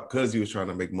job because you was trying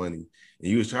to make money and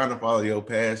you was trying to follow your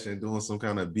passion, doing some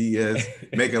kind of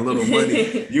BS, making a little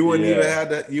money, you wouldn't even have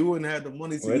that. You wouldn't have the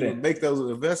money to even make those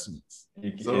investments.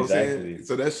 So exactly.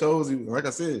 So that shows you, like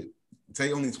I said,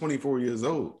 Tay only 24 years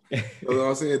old. You know what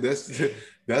I'm saying?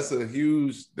 That's a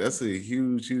huge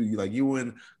like you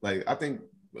wouldn't like. I think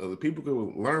people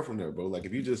could learn from there, bro. Like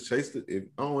if you just I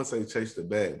don't want to say chase the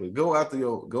bag, but go after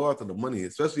the money,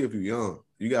 especially if you're young.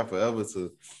 You got forever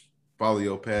to follow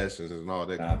your passions and all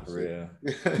that kind of shit.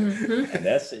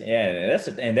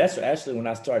 And that's actually when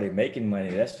I started making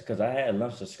money. That's because I had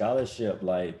launched a scholarship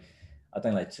like I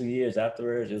think like 2 years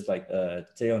afterwards. It was like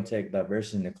Tay on Tech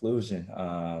Diversity and Inclusion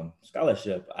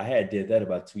scholarship. I had did that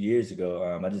about 2 years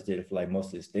ago. I just did it for like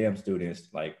mostly STEM students,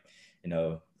 like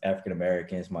African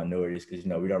Americans, minorities, because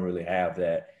we don't really have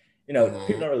that.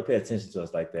 People don't really pay attention to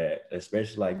us like that,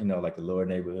 especially like like the lower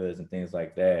neighborhoods and things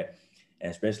like that.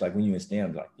 And especially like when you in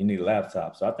STEM, like you need a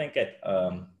laptop. So I think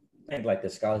like the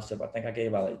scholarship, I think I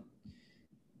gave out like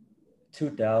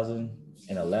 $2,000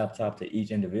 and a laptop to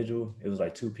each individual. It was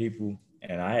like 2 people,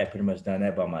 and I had pretty much done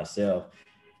that by myself.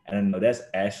 And I know that's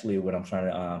actually what I'm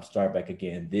trying to start back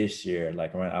again this year.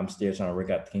 Like I'm still trying to work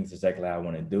out the kinks exactly how I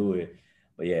want to do it.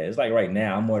 But yeah, it's like right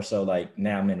now I'm more so like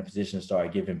now I'm in a position to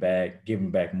start giving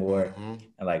back more. And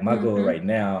like my goal right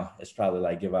now is probably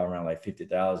like give out around like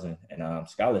 50,000 in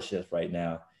scholarships right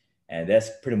now. And that's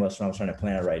pretty much what I'm trying to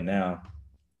plan right now.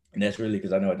 And that's really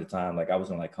because I know at the time, like I was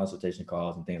on like consultation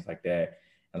calls and things like that.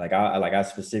 And like I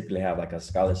specifically have like a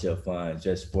scholarship fund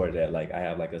just for that. Like I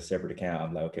have like a separate account.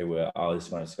 I'm like, okay, well, all this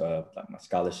funds like my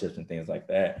scholarships and things like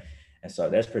that. And so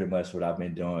that's pretty much what I've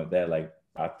been doing with that. Like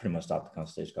I pretty much stopped the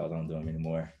consultation calls. I don't do them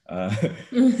anymore.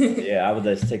 Yeah, I would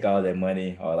just take all that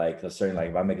money or like a certain, like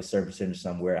if I make a certain percentage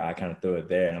somewhere, I kind of throw it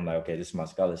there. And I'm like, okay, this is my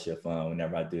scholarship fund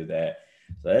whenever I do that.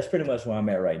 So that's pretty much where I'm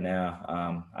at right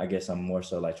now. I guess I'm more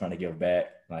so like trying to give back.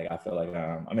 Like I feel like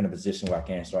I'm in a position where I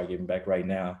can start giving back right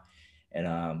now.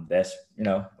 And that's,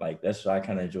 like that's what I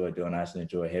kind of enjoy doing. I actually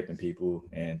enjoy helping people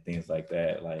and things like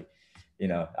that. Like,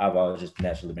 I've always just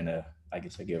naturally been a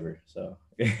giver. So.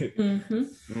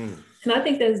 And I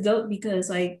think that's dope because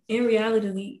like in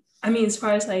reality, as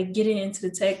far as like getting into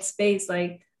the tech space,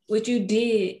 like what you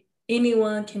did,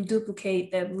 anyone can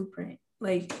duplicate that blueprint.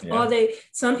 Like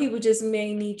some people just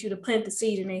may need you to plant the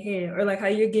seed in their head, or like how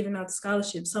you're giving out the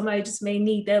scholarship. Somebody just may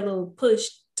need that little push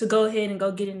to go ahead and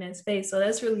go get in that space. So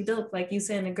that's really dope. Like you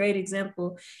said, a great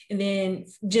example. And then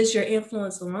just your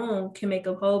influence alone can make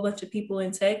a whole bunch of people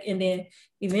in tech and then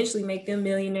eventually make them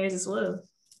millionaires as well.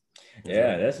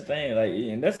 Yeah, that's the thing. Like,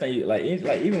 and that's the thing. Like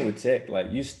even with tech,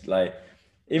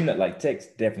 even that like tech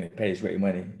definitely pays great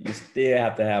money. You still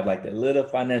have to have like that little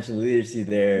financial literacy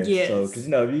there. Yes. So, because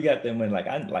if you got that money,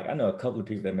 I know a couple of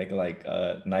people that make like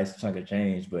a nice chunk of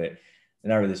change, but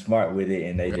they're not really smart with it,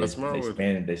 and they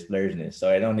spend they splurging it.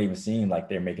 So it don't even seem like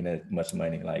they're making that much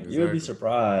money. Like you'll be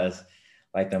surprised,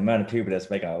 like the amount of people that's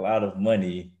making a lot of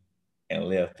money and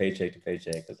live paycheck to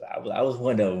paycheck. Because I was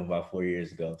one of them about 4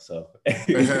 years ago. So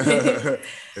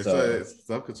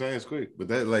stuff could change quick, but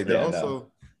that like that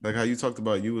also like how you talked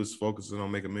about you was focusing on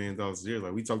making $1 million a year.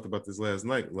 Like we talked about this last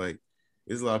night. Like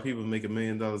there's a lot of people making $1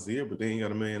 million a year, but they ain't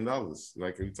got $1 million.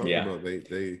 Like we talked about,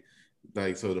 they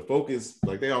like so the focus,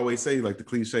 like they always say, like the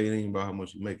cliche ain't about how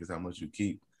much you make, is how much you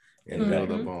keep and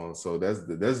build up on. So that's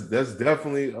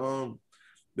definitely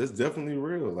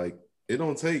real. Like it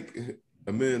don't take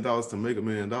 $1 million to make $1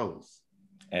 million.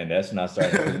 And that's when I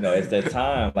started, you know, it's that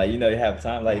time, like, you know, you have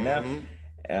time, like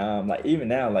now, like even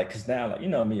now, like, cause now, like, you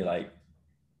know me, like,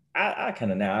 I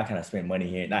kind of spend money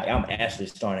here. Like, I'm actually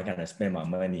starting to kind of spend my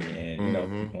money, and you know,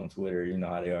 people on Twitter, you know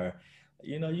how they are.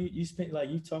 You know, you spend, like,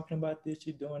 you talking about this,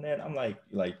 you doing that. I'm like,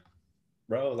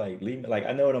 bro, like, leave me. Like,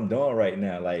 I know what I'm doing right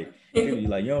now. Like, people,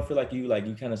 like, you don't feel like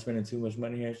you kind of spending too much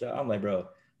money here and stuff. I'm like, bro,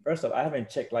 first off, I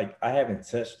haven't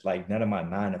touched like none of my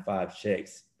 9-to-5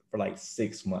 checks for like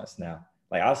 6 months now.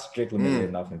 Like, I strictly been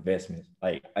living off investments.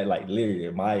 Like, I literally,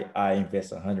 I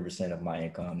invest 100% of my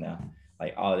income now.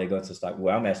 Like, all they go to stock.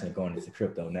 Well, I'm actually going into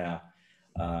crypto now.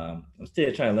 I'm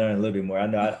still trying to learn a little bit more. I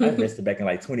know I invested back in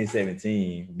like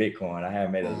 2017 Bitcoin. I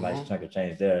haven't made a nice chunk of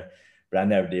change there, but I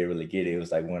never did really get it. It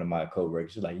was like one of my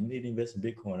coworkers was like, "You need to invest in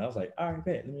Bitcoin." I was like, "All right,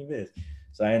 bet, let me invest."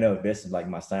 So I ended up investing like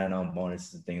my sign-on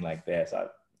bonuses and things like that. So I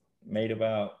made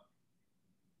about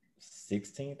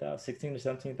 16 to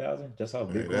 17,000 just off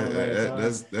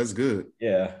Bitcoin. That's good.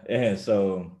 Yeah, and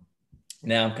so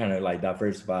now I'm kind of like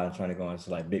diversified and trying to go into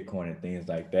like Bitcoin and things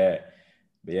like that.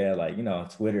 But yeah, like, you know, on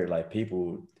Twitter, like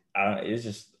people, I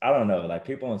don't know, like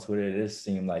people on Twitter, it just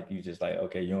seem like you just like,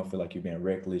 okay, you don't feel like you're being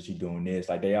reckless, you're doing this.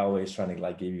 Like, they always trying to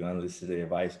like give you unsolicited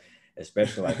advice,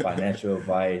 especially like financial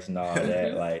advice and all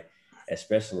that. Like,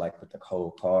 especially like with the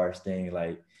cold cars thing,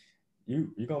 like,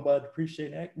 you gonna buy a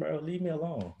depreciating act, bro? Leave me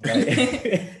alone.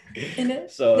 Like,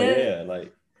 so yeah,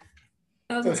 like,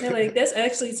 I was gonna say, like, that's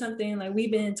actually something like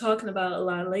we've been talking about a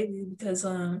lot lately, because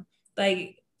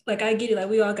like I get it, like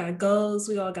we all got goals,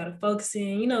 we all gotta focus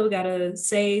in, you know, we gotta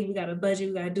save, we gotta budget,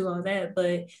 we gotta do all that.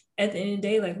 But at the end of the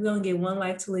day, like, we only get one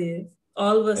life to live.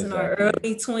 All of us in our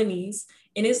early 20s.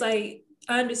 And it's like,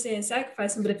 I understand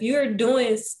sacrificing, but if you're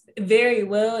doing very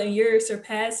well and you're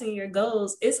surpassing your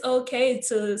goals, it's okay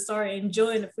to start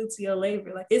enjoying the fruits of your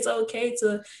labor. Like, it's okay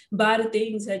to buy the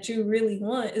things that you really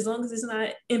want, as long as it's not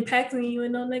impacting you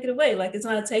in no negative way. Like, it's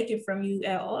not taken from you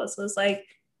at all. So it's like,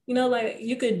 you know, like,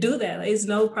 you could do that. Like, it's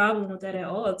no problem with that at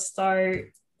all, to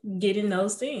start getting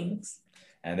those things.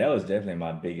 And that was definitely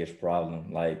my biggest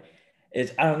problem. Like,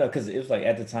 I don't know, because it was like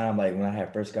at the time, like when I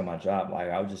had first got my job, like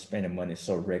I was just spending money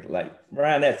so regular. Like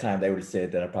around that time, they would have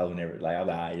said that I probably never, like, I was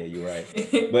like, yeah, you're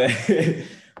right.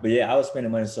 but yeah, I was spending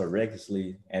money so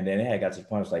recklessly, and then it had got to the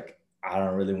point, it's like, I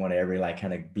don't really want to ever like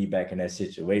kind of be back in that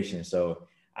situation. So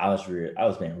I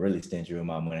was being really stingy with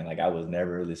my money. Like, I was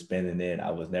never really spending it. I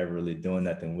was never really doing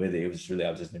nothing with it. It was really,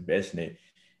 I was just investing it.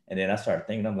 And then I started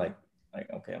thinking, I'm like,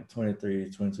 okay, I'm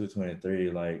 23, 22,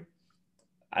 23, like,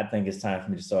 I think it's time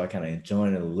for me to start kind of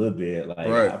enjoying it a little bit. Like,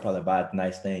 I'll probably buy a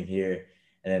nice thing here.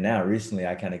 And then now recently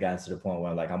I kind of got to the point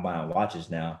where like I'm buying watches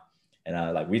now.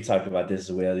 And like we talked about this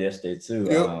as well yesterday too.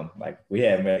 Yep. Like we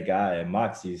had met a guy at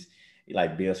Moxie's, he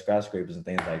like build skyscrapers and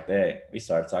things like that. We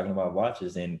started talking about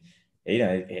watches, and you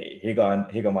know, here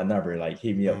go my number, like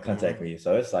hit me up, contact me.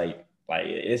 So it's like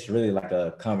it's really like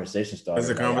a conversation starter. It's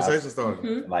a conversation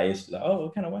starter. Like, it's like, oh,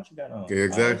 what kind of watch you got on? Yeah,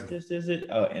 exactly. This is it.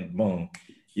 Oh, and boom.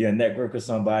 You're a network with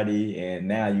somebody, and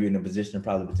now you're in a position to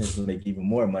probably potentially make even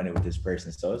more money with this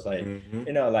person. So it's like,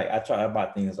 you know, like I try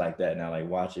about things like that now, like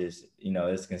watches, you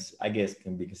know, I guess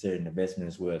can be considered an investment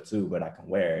as well too, but I can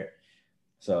wear it.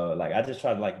 So like, I just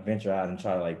try to like venture out and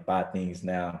try to like buy things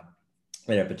now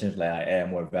that potentially like add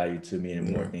more value to me and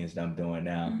more things that I'm doing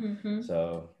now.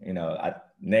 So, you know,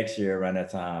 next year around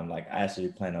that time, like I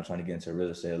actually plan on trying to get into real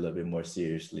estate a little bit more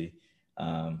seriously.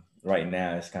 Right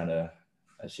now it's kind of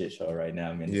a shit show right now.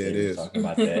 I mean, it is talking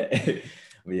about that.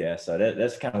 But yeah, so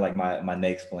that's kind of like my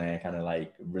next plan, kind of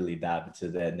like really dive into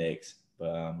that next.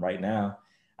 But right now,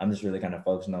 I'm just really kind of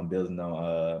focusing on building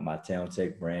on my Town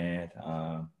Tech brand.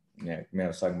 Yeah, man, I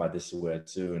was talking about this as well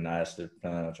too, and I actually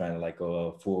plan on trying to like go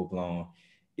a full-blown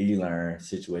e-learn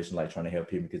situation, like trying to help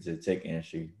people get to the tech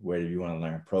industry, whether you want to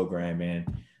learn programming,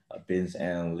 business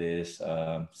analyst,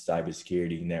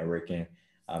 cybersecurity, networking.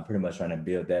 I'm pretty much trying to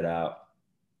build that out.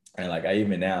 And like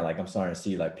even now, like I'm starting to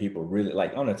see like people really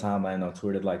like on the timeline on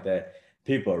Twitter like that,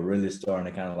 people are really starting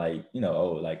to kind of like, you know,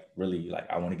 oh, like really like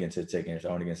I want to get into the tech industry,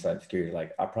 I want to get into cybersecurity.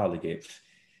 Like I probably get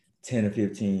 10 to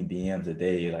 15 DMs a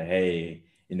day, like, hey,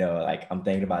 you know, like I'm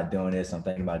thinking about doing this, I'm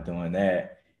thinking about doing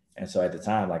that. And so at the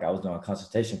time, like I was doing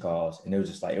consultation calls, and it was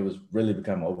just like, it was really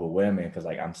becoming overwhelming because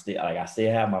like I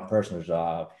still have my personal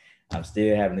job. I'm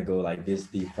still having to go like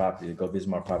visit these properties, go visit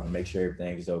my property, make sure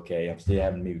everything is okay. I'm still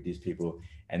having to meet with these people,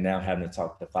 and now I'm having to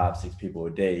talk to 5-6 people a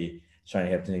day, trying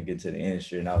to help them get to the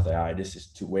industry. And I was like, all right, this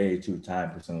is way too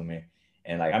time consuming.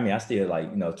 And like, I mean, I still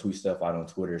like, you know, tweet stuff out on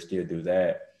Twitter, still do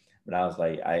that. But I was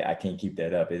like, I can't keep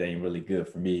that up. It ain't really good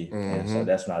for me. And so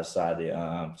that's when I decided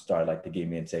start like to get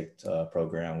me into a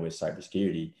program with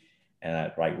cybersecurity.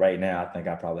 And right now, I think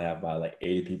I probably have about like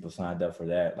 80 people signed up for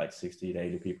that, like 60 to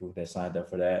 80 people that signed up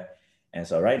for that. And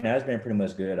so right now it's been pretty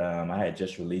much good. I had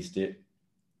just released it.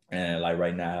 And like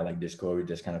right now, like Discord, we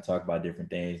just kind of talk about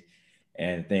different things.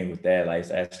 And the thing with that, like,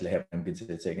 it's actually helping them get to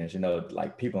the tickets.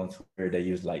 Like people on Twitter, they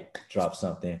use like drop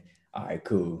something. All right,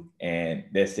 cool. And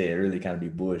that's it. It really kind of be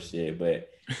bullshit.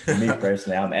 But for me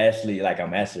personally, I'm actually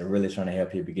really trying to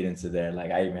help people get into there.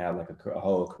 Like I even have like a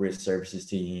whole career services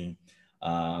team.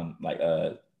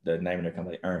 The name of their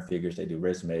company, Earn Figures. They do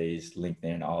resumes,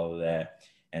 LinkedIn, all of that.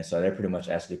 And so they're pretty much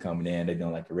actually coming in. They're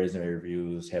doing like the resume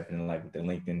reviews, helping them like with the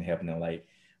LinkedIn, helping them like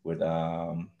with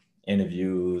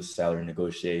interviews, salary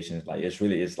negotiations. Like it's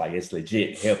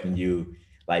legit helping you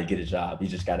like get a job. You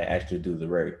just got to actually do the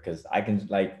work. Because I can,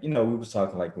 like, we was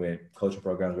talking like with coaching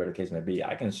programs, whatever the case may be,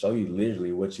 I can show you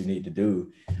literally what you need to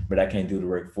do, but I can't do the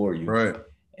work for you. Right.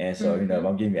 And so, if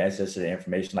I'm giving you access to the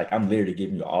information, like I'm literally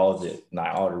giving you all the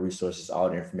resources, all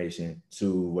the information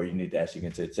to where you need to actually get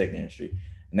into the tech industry.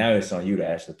 Now it's on you to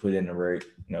actually put in the work,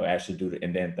 actually do it,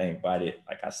 and then think about it.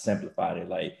 Like I simplified it.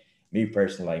 Like me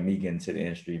personally, like me getting into the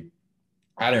industry,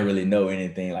 I didn't really know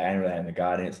anything. Like I didn't really have the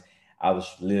guidance. I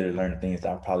was literally learning things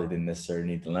that I probably didn't necessarily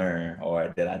need to learn,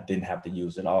 or that I didn't have to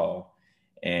use at all.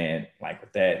 And like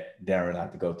with that, they don't really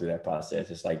have to go through that process.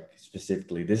 It's like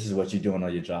specifically, this is what you're doing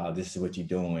on your job. This is what you're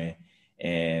doing.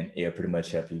 And it'll pretty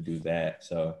much help you do that.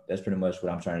 So that's pretty much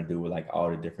what I'm trying to do with like all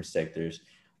the different sectors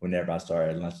whenever I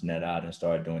started launching that out and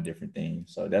started doing different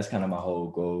things. So that's kind of my whole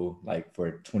goal, like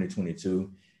for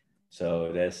 2022.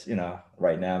 So that's,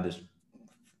 right now I'm just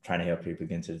trying to help people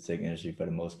get into the tech industry for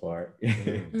the most part.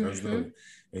 That's dope.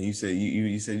 And you said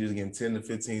you said you're getting 10 to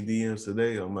 15 DMs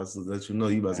today. I'm about to let you know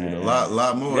you about to get a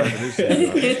lot more after this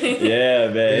shit. Yeah,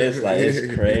 man,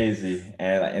 it's crazy.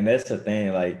 And that's the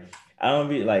thing. Like I don't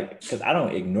be like, because I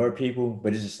don't ignore people,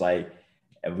 but it's just like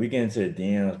if we get into the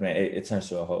DMs, man, it turns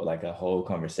to a whole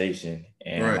conversation.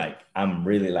 And right. Like I'm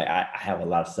really like I have a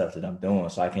lot of stuff that I'm doing,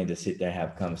 so I can't just sit there and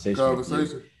have a conversation. With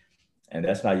you. And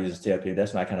that's when I used to tell people,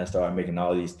 that's when I kind of started making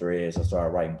all these threads. I started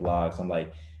writing blogs. I'm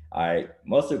like, all right,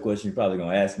 most of the questions you're probably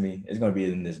going to ask me, it's going to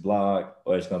be in this blog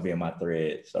or it's going to be in my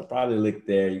thread. So probably look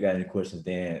there. You got any questions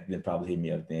then probably hit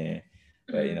me up then.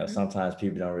 But, sometimes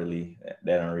people don't read,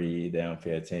 they don't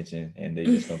pay attention, and they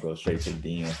just going to go straight to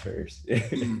the DM first.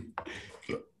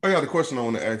 I got a question I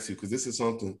want to ask you, because this is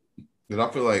something that I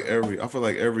feel like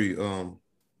every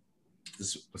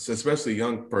especially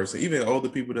young person, even older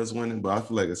people that's winning, but I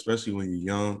feel like especially when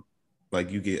you're young,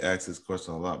 like you get asked this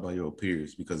question a lot by your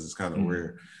peers because it's kind of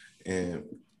rare. And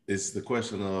it's the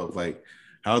question of like,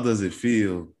 how does it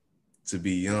feel to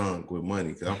be young with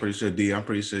money? Because I'm pretty sure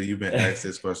you've been asked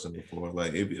this question before.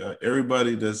 Like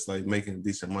everybody that's like making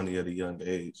decent money at a young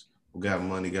age, who got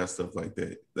money, got stuff like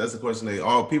that. That's a question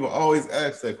people always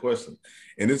ask that question.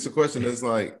 And it's a question that's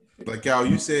like Cal,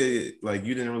 you said like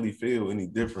you didn't really feel any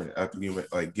different after you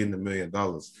like getting $1 million.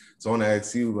 So I want to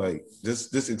ask you, like,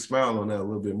 just expound on that a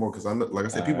little bit more, because I know, like I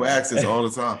said, people ask this all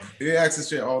the time. They ask this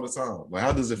shit all the time. Like,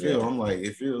 how does it feel? Yeah. I'm like,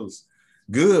 it feels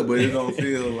good, but it don't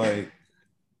feel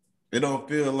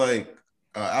like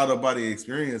out of body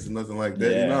experience or nothing like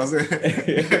that. Yeah. You know what I'm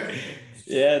saying?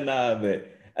 Yeah, nah, but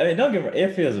I mean, don't get me,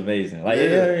 it feels amazing. Like, you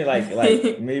know what I mean?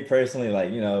 Like me personally,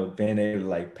 like, being able to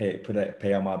like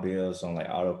pay all my bills on like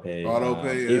auto pay.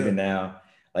 Even now,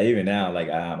 like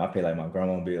I pay like my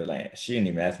grandma bill. Like she didn't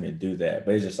even ask me to do that,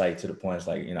 but it's just like to the point. It's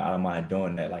like, I don't mind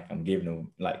doing that. Like I'm giving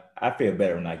them, like I feel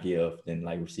better when I give than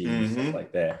like receiving stuff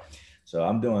like that. So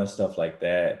I'm doing stuff like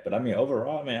that. But I mean,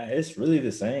 overall, man, it's really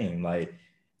the same. Like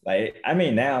I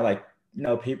mean, now, like,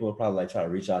 people will probably like try to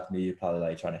reach out to me, probably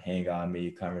like try to hang on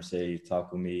me, conversate,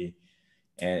 talk with me.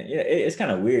 And it's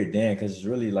kind of weird then, because it's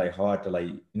really like hard to like,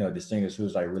 distinguish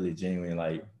who's like really genuine,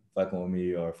 like fucking with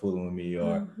me or fooling with me,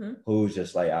 or who's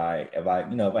just like, all right, if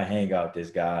I hang out with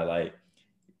this guy, like,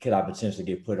 could I potentially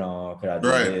get put on? Could I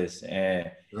do this?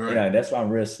 And, that's why I'm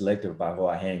real selective about who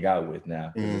I hang out with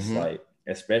now. It's like,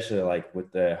 especially like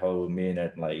with the whole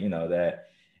millionaire, like, that.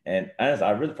 And honestly,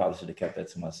 I really probably should have kept that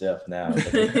to myself now.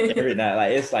 Every night,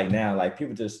 like it's like now, like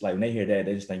people just like when they hear that,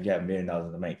 they just think you have $1 million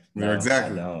in the bank. No,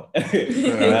 exactly. I don't. I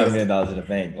have $1 million in the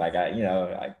bank. Like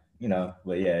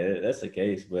but yeah, that's the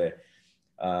case. But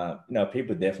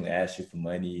people definitely ask you for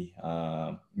money.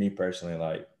 Me personally,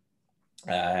 like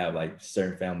I have like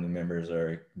certain family members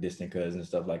or distant cousins and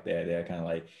stuff like that. They kind of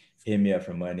like hit me up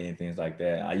for money and things like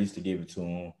that. I used to give it to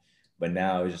them. But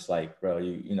now it's just like, bro,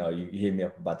 you hit me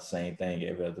up about the same thing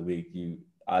every other week.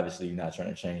 Obviously you're not trying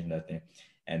to change nothing.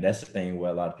 And that's the thing where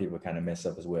a lot of people kind of mess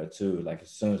up as well too. Like as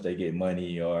soon as they get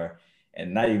money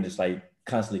and not even just like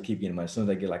constantly keep getting money, as soon as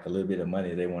they get like a little bit of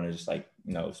money, they want to just like,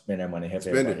 spend their money, help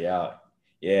everybody out.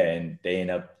 yeah, and they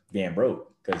end up being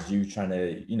broke because you trying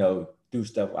to, do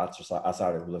stuff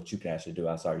outside of what you can actually do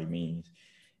outside your means.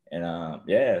 And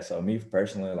yeah, so me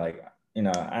personally, like,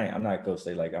 I'm not gonna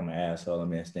say like I'm an asshole, I'm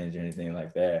being stingy or anything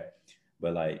like that.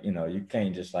 But like, you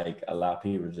can't just like allow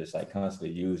people to just like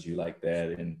constantly use you like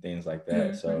that and things like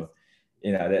that. So,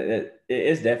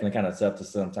 it's definitely kind of tough to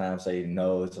sometimes say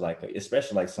no to like,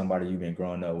 especially like somebody you've been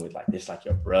growing up with, like this, like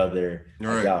your brother,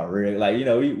 Right. like y'all really, like,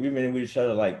 we've been with each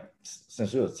other like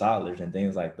since we were toddlers and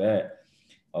things like that.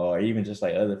 Or even just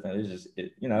like other families,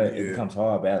 it becomes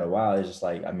hard. But after a while, it's just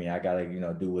like, I mean, I gotta,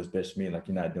 do what's best for me. Like,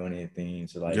 you're not doing anything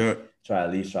to like try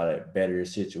to better your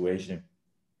situation.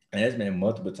 And it's been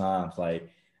multiple times. Like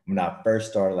when I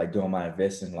first started like doing my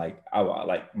investing, like I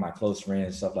like my close friends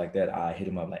and stuff like that, I hit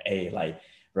them up like, hey, like,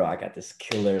 bro, I got this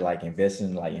killer like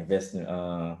investment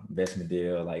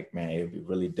deal. Like, man, it would be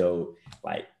really dope.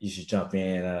 Like, you should jump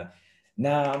in.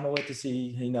 Nah, I'm gonna wait to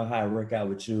see, how it work out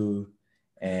with you.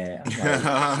 And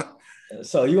I'm like,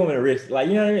 so you want me to risk, like,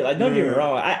 you know what I mean? Like, don't get me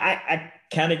wrong. I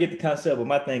kind of get the concept, but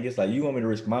my thing is like, you want me to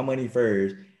risk my money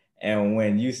first. And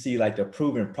when you see like the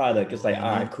proven product, it's like,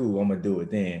 all right, cool, I'm gonna do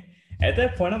it then. At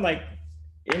that point, I'm like,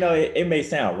 it may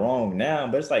sound wrong now,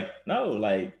 but it's like, no,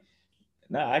 like,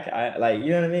 no, I like, you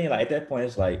know what I mean? Like at that point,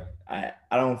 it's like, I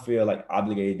don't feel like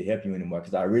obligated to help you anymore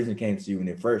because I originally came to you when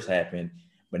it first happened,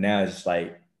 but now it's just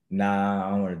like, nah, I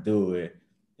don't want to do it.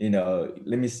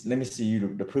 Let me see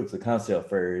you the proof of the concept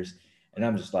first. And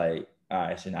I'm just like, all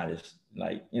right, so now this,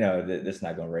 like, that's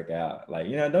not gonna work out. Like,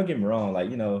 don't get me wrong,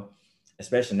 like,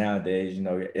 especially nowadays,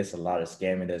 it's a lot of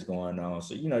scamming that's going on.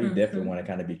 So, you definitely want to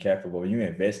kind of be careful. But when you're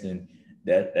investing,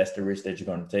 that's the risk that you're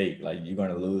going to take. Like, you're going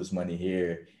to lose money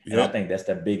here. Yep. And I think that's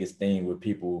the biggest thing with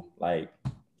people, like,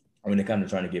 when it comes to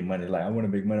trying to get money, like, I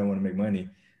want to make money.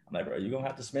 I'm like, bro, you're going to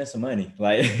have to spend some money.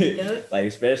 Like, like,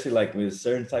 especially like with a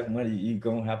certain type of money, you're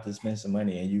going to have to spend some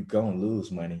money and you're going to lose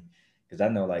money. Because I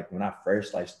know, like, when I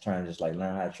first, like, trying to just, like,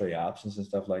 learn how to trade options and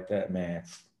stuff like that, man,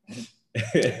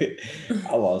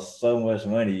 I lost so much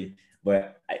money,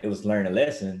 but it was learning a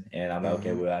lesson. And I'm like,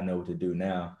 okay, well, I know what to do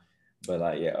now. But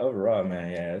like, yeah, overall,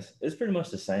 man, yeah, it's pretty much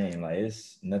the same. Like,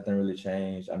 it's nothing really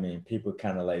changed. I mean, people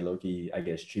kind of like low-key, I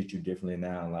guess, treat you differently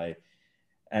now. Like,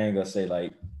 I ain't gonna say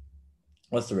like,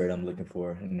 what's the word I'm looking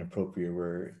for? An appropriate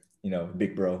word,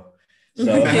 big bro.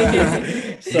 So,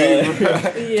 yeah.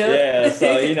 So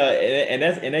and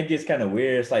that gets kind of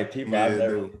weird. It's like people I've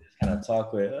never kind of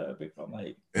talk with. Big bro, I'm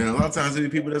like, and a lot of times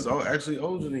it's people that's actually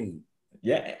older than you.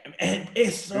 Yeah, and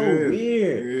it's so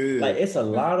weird. Like, it's a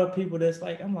lot of people that's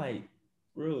like, I'm like,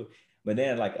 really? But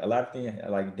then like a lot of things,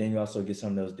 like then you also get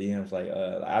some of those DMs. Like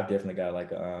I've definitely got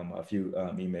like a few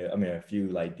a few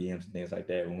like DMs and things like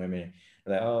that when women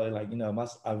are like, oh, like,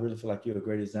 I really feel like you're a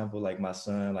great example. Like my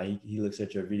son, like he looks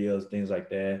at your videos, things like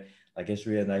that. Like, it's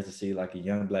real nice to see like a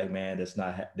young Black man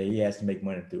that he has to make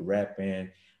money through rapping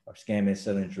or scamming,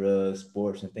 selling drugs,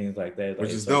 sports, and things like that. Like,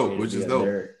 which is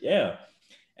dope. Yeah.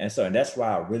 And so, and that's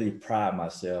why I really pride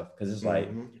myself, because it's like,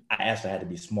 I actually had to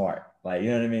be smart. Like,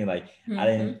 you know what I mean? Like, I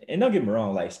didn't, and don't get me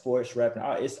wrong, like sports, rapping,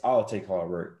 it's all take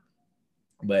hard work.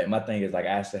 But my thing is like, I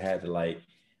actually had to like,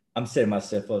 I'm setting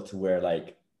myself up to where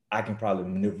like, I can probably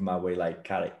maneuver my way, like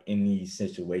kind of any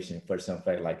situation for some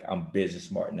fact, like I'm business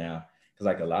smart now. Cause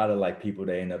like a lot of like people,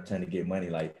 they end up trying to get money,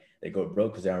 like they go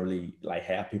broke because they don't really like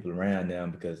have people around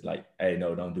them because like, hey,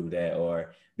 no, don't do that.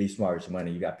 Or be smart with your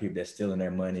money. You got people that's stealing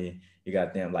their money. You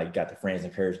got them, like, got the friends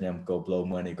encouraging them, go blow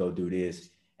money, go do this.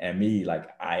 And me,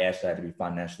 like, I actually had to be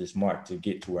financially smart to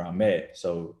get to where I'm at.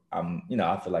 So I'm,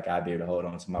 I feel like I'd be able to hold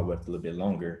on to my wealth a little bit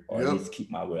longer, or at least keep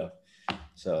my wealth.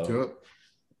 So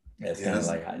that's kind of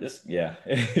like, I just, That's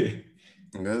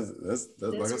like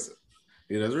I said,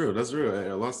 that's real. That's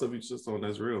real. A lot of stuff you just on,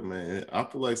 that's real, man. I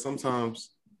feel like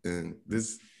sometimes, the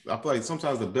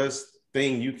best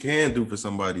thing you can do for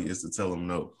somebody is to tell them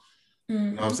no. You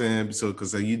know what I'm saying? So,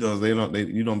 because you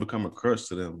don't become a crush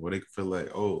to them, where they can feel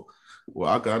like, oh,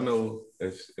 well, I know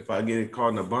if I get caught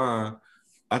in a bind,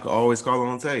 I could always call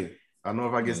on Tay. I know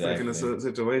if I get stuck in a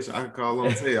situation, I can call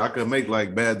on Tay. I could make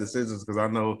like bad decisions because I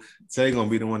know Tay gonna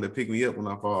be the one to pick me up when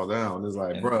I fall down. It's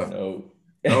like, bro, no,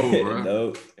 bro,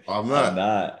 no, I'm not.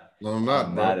 No, I'm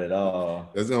not, bro. Not at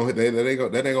all. That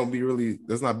ain't gonna be really.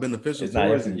 That's not beneficial. It's not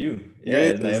helping you. Yeah,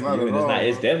 it's not helping you.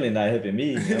 It's definitely not helping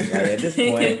me. I'm like, at this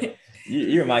point,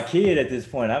 you're my kid. At this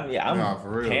point, I'm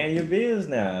paying your bills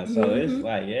now. So it's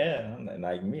like,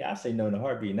 like me, I say no in a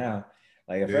heartbeat now.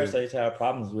 Like at first I used to have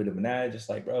problems with it, but now it's just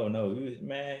like, bro, no,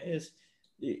 man, it's,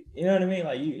 you know what I mean?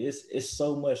 Like it's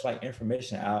so much like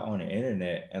information out on the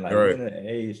internet, and like in the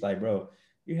age, like, bro,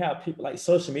 you have people like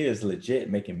social media is legit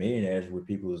making millionaires with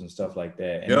people and stuff like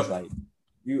that, and it's like,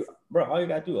 bro, all you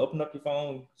gotta do, open up your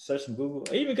phone, search some Google,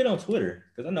 or even get on Twitter.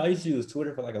 Because I know I used to use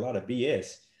Twitter for like a lot of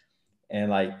BS. And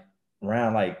like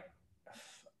around like,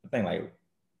 I think like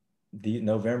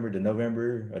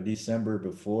November or December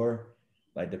before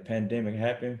like the pandemic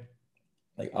happened,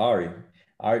 like Ari's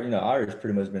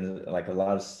pretty much been like a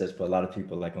lot of success for a lot of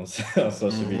people like on, on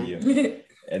social media.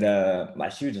 And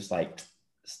like she was just like,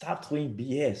 stop tweeting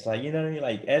BS. Like, you know what I mean?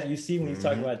 Like as you see when you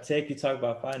talk about tech, you talk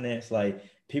about finance, like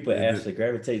people actually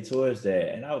gravitate towards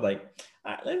that. And I was like,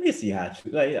 all right, let me see how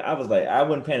like I was like, I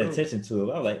wasn't paying attention to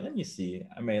it. I was like, let me see.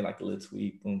 I made like a little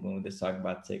tweet, boom, boom, just talking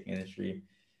about tech industry.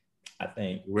 I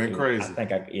think went crazy. I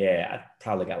think I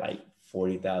probably got like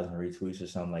 40,000 retweets or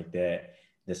something like that.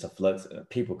 Just a flux of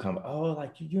people come, oh,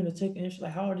 like you in the tech industry,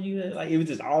 like how old are you? Like it was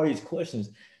just all these questions.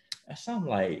 And so I'm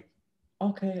like,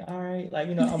 okay, all right, like,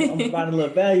 you know, I'm providing a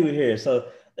little value here. So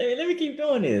let me keep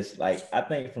doing this. Like, I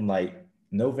think from like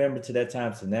November to that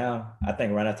time to now, I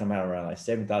think around that time I had around like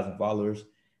 7,000 followers.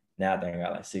 Now I think I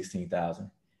got like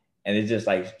 16,000. And it's just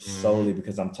like solely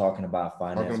because I'm talking about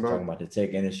finance, talking about the tech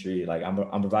industry. Like I'm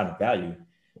providing value.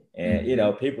 And, you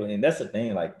know, people, and that's the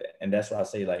thing, like, and that's why I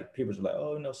say, like, people's like,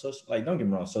 oh, no, social, like, don't get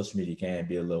me wrong, social media can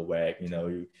be a little whack, you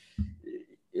know,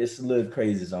 it's a little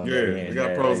crazy on there. Yeah, you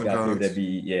got pros and cons. That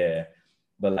be,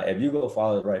 but like, if you go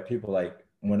follow the right people, like,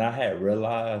 when I had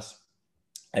realized,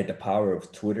 like, the power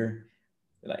of Twitter,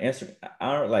 like, Instagram,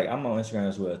 I'm on Instagram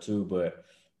as well, too, but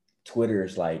Twitter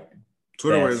is like,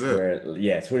 Twitter's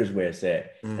where it's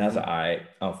at. And I was like, all right,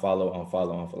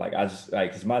 unfollow. Like, I just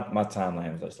like, cause my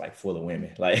timeline was just like full of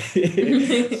women. Like, so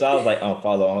I was like,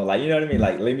 unfollow. Like, you know what I mean?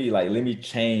 Like, let me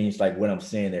change like what I'm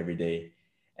seeing every day.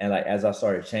 And like, as I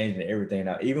started changing everything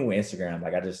now, even with Instagram,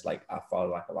 like I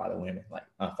follow like a lot of women, like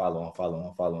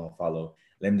unfollow.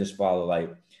 Let me just follow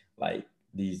like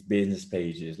these business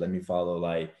pages. Let me follow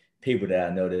like people that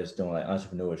I know that's doing like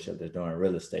entrepreneurship, that's doing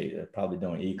real estate, that's probably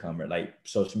doing e-commerce, like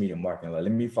social media marketing. Like,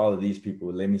 let me follow these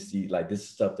people. Let me see, like, this is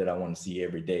stuff that I want to see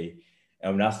every day.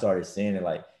 And when I started seeing it,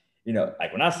 like, you know,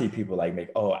 like when I see people like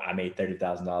I made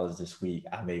 $30,000 this week,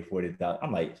 I made $40,000.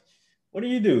 I'm like, what do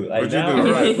you do? Like, what now, you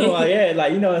do? like, well, yeah,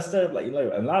 like, you know, instead of like, you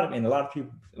know, a lot of people,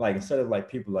 like, instead of like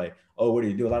people like, oh, what do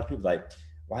you do? A lot of people like,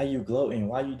 why are you gloating?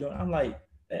 Why are you doing? I'm like,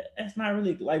 that's not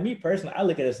really, like, me personally, I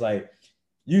look at it as like,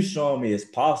 you showing me it's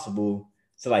possible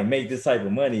to like make this type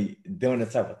of money doing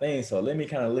this type of thing. So let me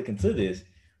kind of look into this.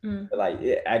 But like,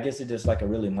 I guess it's just like a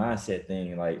really mindset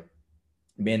thing. Like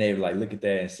being able to like look at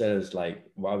that instead of like,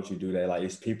 why would you do that? Like,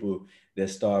 it's people that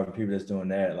starve, people that's doing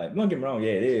that. Like, don't get me wrong,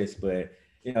 yeah, it is. But,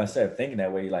 you know, instead of thinking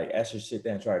that way, like actually sit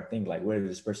there and try to think like, what is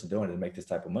this person doing to make this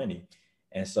type of money?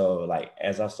 And so like,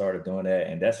 as I started doing that,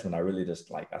 and that's when I really just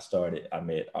like, I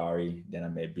met Ari, then I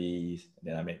met Bees,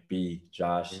 then I met B,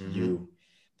 Josh, you.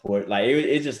 Like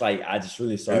it's just like I just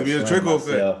really started. It'd be a trickle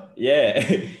effect. Yeah.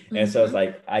 And so it's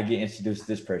like I get introduced to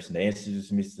this person. They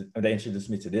introduced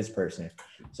me to this person.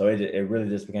 So it really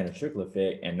just became a trickle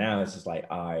effect. And now it's just like,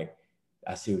 all right,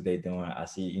 I see what they're doing. I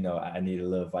see, you know, I need a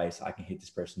little advice. I can hit this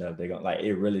person up. They're going like,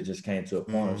 it really just came to a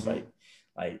point. It's like,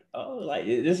 oh, like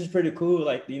this is pretty cool.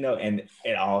 Like, you know, and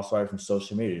it all started from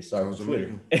social media. It started from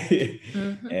Twitter.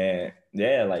 And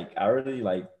yeah, like I really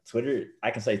like Twitter.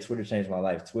 I can say Twitter changed my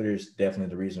life. Twitter is definitely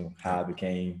the reason how I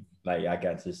became, like, I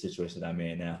got to the situation that I'm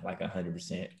in now, like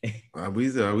 100%.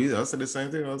 I said the same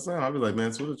thing all the time. I'll be like,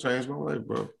 man, Twitter changed my life,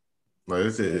 bro. Like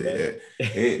that's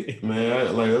it.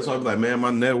 Man, like that's why I'm like, man,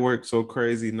 my network's so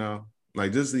crazy now.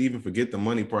 Like, just to even forget the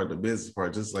money part, the business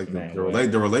part, just like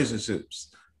the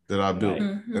relationships that I built.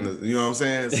 And you know what I'm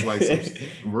saying? It's like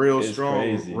some real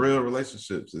strong, real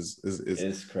relationships.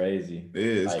 It's crazy. Yeah,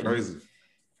 it's like, crazy.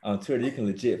 On Twitter, you can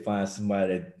legit find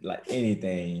somebody that like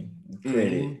anything,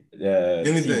 credit,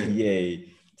 anything, CPA,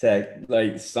 tech,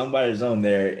 like somebody's on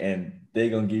there and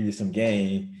they're gonna give you some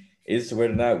game. It's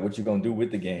whether or not what you're gonna do with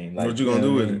the game. Like, what you gonna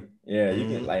do with it? Yeah, you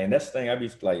can, like, and that's the thing. I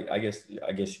be like, I guess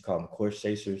you call them course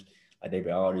chasers. Like, they be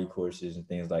all these courses and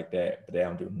things like that, but they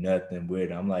don't do nothing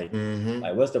with it. I'm like,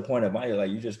 like, what's the point of mine?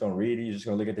 Like, you just gonna read it, you just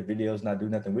gonna look at the videos, not do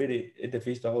nothing with it. It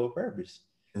defeats the whole purpose.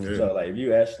 Yeah. So like, if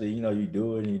you actually, you know, you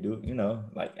do it and you do, you know,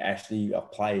 like actually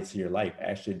apply it to your life,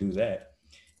 actually do that.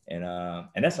 And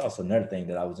that's also another thing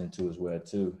that I was into as well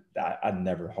too. I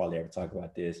never hardly ever talk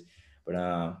about this, but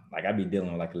like I be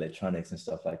dealing with like electronics and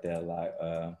stuff like that. Like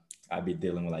I be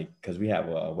dealing with like, cause we have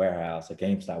a warehouse, a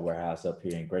GameStop warehouse up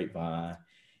here in Grapevine.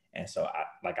 And so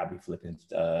I be flipping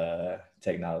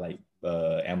technology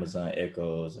like Amazon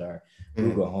Echoes or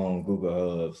Google Home,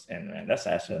 Google Hubs, and man, that's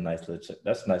actually a nice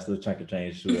little chunk of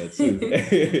change to it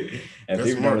too. And that's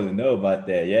people don't really know about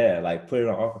that. Yeah, like put it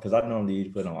on offer, because I normally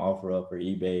put it on OfferUp or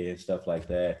eBay and stuff like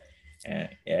that. And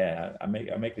yeah, I make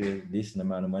a decent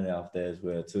amount of money off that as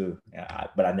well too.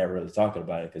 But I never really talk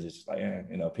about it because it's just like,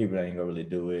 you know, people ain't gonna really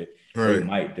do it. They Right.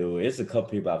 might do it. It's a couple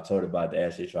people I've told about that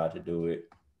actually tried to do it,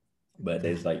 but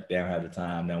they just like they don't have the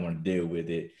time, they don't want to deal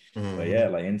with it. But yeah,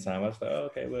 like anytime I was like, oh,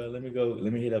 okay, well, let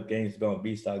me hit up GameStop, on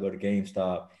B-Stock, go to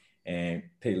GameStop and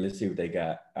pick, let's see what they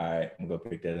got. All right, I'm gonna go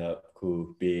pick that up.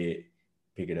 Cool, bid,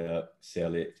 pick it up,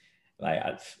 sell it.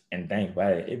 And think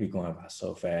about it, it be going by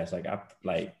so fast.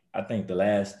 I think the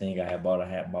last thing I had bought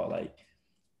like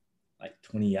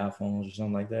 20 iPhones or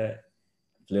something like that.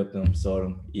 Flipped them, sold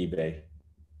them, eBay.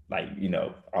 Like, you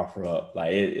know, offer up.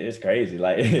 Like it's crazy.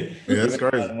 Like That's a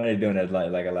lot crazy. of money doing that,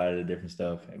 like a lot of the different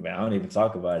stuff. Man, I don't even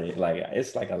talk about it. Like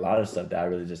it's like a lot of stuff that I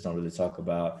really just don't really talk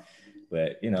about.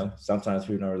 But you know, sometimes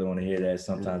people don't really want to hear that.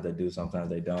 Sometimes they do, sometimes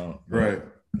they don't. But, Right.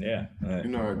 yeah. You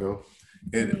know how I go.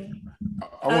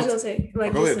 I was gonna say,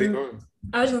 like, go ahead.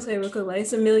 I was gonna say real quick, like,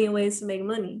 it's a million ways to make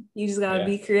money. You just gotta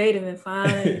be creative and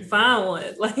find one.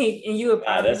 Like, and you a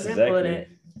prime example of that.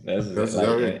 That's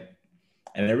exactly it.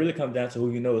 And it really comes down to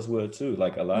who you know as well too.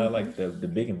 Like a lot of like the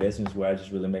big investments where I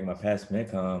just really make my passive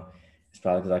income. It's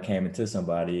probably because I came into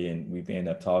somebody and we end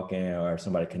up talking, or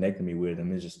somebody connected me with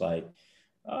them. It's just like,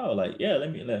 oh, like, yeah,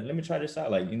 let me try this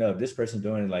out. Like, you know, if this person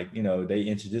doing it, like, you know, they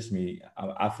introduced me,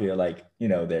 I feel like, you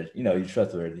know, that, you know, you're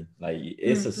trustworthy. Like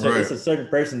it's a certain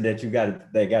person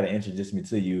that got to introduce me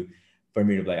to you for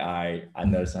me to be like, all right, I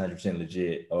know it's 100%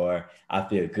 legit, or I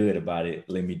feel good about it.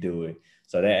 Let me do it.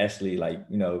 So that actually, like,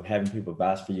 you know, having people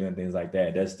vouch for you and things like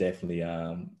that, that's definitely,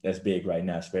 that's big right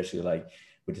now, especially like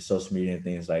with the social media and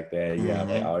things like that. You have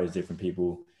like all these different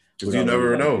people who you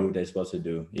never know do what they're supposed to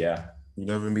do. Yeah. You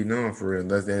never be known for real.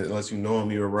 Unless you know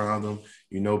them, you're around them.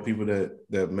 You know people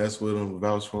that mess with them,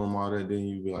 vouch for them, all that. Then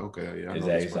you be like, okay, yeah, I know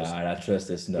this person. All right, I trust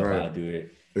this enough. Right. I'll do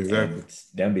it. Exactly.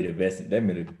 Them be the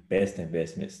best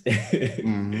investments.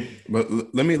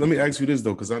 But let me ask you this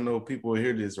though, because I know people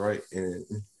hear this, right? And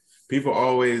people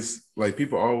always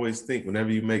think whenever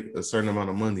you make a certain amount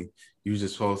of money, you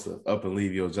just supposed to up and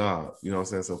leave your job. You know what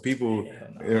I'm saying? So people,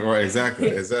 right?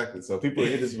 Exactly. So people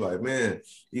hear this like, man,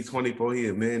 he's 24, he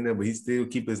a millionaire, but he still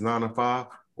keep his 9 to 5.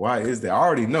 Why is that? I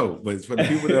already know, but it's for the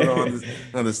people that don't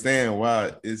understand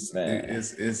why it's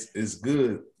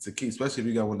good to keep, especially if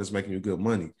you got one that's making you good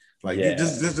money. Like,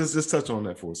 just touch on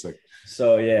that for a second.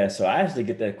 So I actually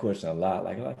get that question a lot.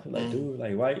 Like, dude,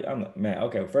 like, why? I'm like, man,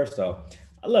 okay. First off,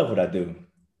 I love what I do.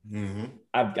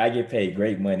 I get paid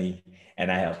great money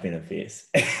and I have benefits.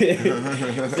 So,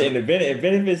 and the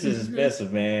benefits is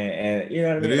expensive, man. And you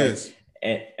know what I mean? It is.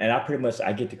 And I pretty much,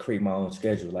 I get to create my own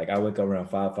schedule. Like I wake up around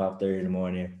 5:30 in the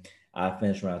morning. I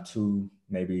finish around 2,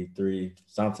 maybe 3.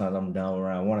 Sometimes I'm done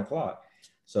around 1 o'clock.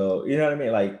 So, you know what I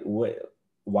mean? Like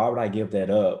why would I give that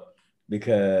up?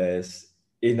 Because,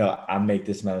 you know, I make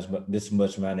this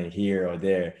much money here or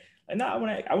there. Like, no, I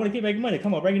want to keep making money.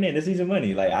 Come on, bring it in. This easy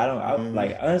money. Like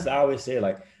like honestly, I always say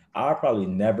like I'll probably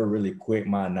never really quit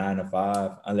my 9 to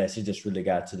 5 unless it just really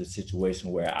got to the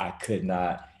situation where I could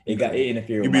not. It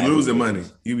interfered. You be losing money.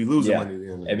 You be losing money.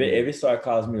 If it started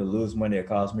causing me to lose money, or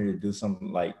caused me to do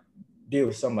something like deal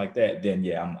with something like that, then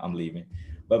yeah, I'm leaving.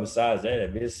 But besides that,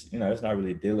 if it's, you know, it's not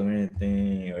really dealing with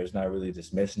anything, or it's not really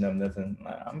just messing up nothing,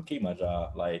 I'm gonna keep my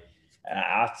job. Like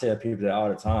I tell people that all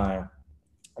the time.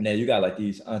 And then you got like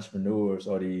these entrepreneurs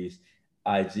or these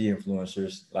IG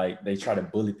influencers, like they try to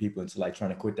bully people into like trying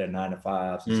to quit their 9 to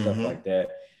 5s and stuff like that.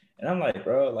 And I'm like,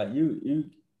 bro, like you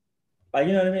like,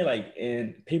 you know what I mean? Like,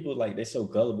 and people like they're so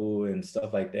gullible and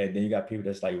stuff like that. Then you got people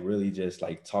that's like really just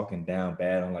like talking down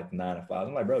bad on like the 9 to 5.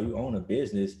 I'm like, bro, you own a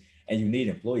business and you need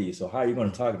employees. So how are you going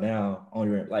to talk down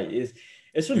on your, like, it's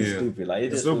really stupid. Like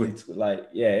it's just really like,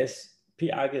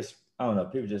 I guess, I don't know.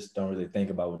 People just don't really think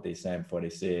about what they saying before they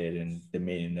say it and the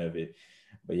meaning of it.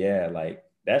 But yeah, like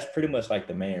that's pretty much like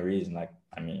the main reason. Like,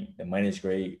 I mean, the money's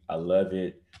great. I love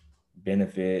it.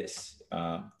 Benefits,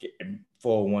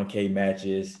 401k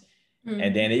matches.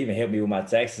 And then it even helped me with my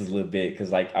taxes a little bit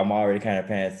because like I'm already kind of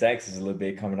paying taxes a little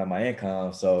bit coming out my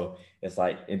income. So it's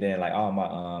like, and then like all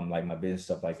my like my business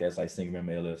stuff like that, it's like single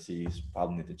member LLCs,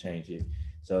 probably need to change it.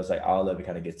 So it's like all of it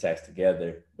kind of gets taxed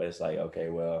together. But it's like, okay,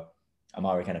 well, I'm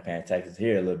already kind of paying taxes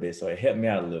here a little bit. So it helped me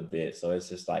out a little bit. So it's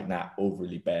just like not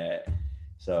overly bad.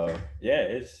 So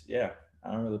yeah,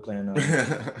 I don't really plan on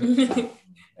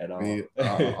at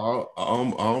all.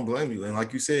 I don't blame you. And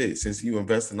like you said, since you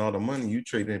invest in all the money, you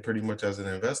trade in pretty much as an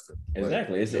investor.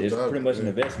 Exactly. Like, it's pretty much an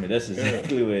investment. That's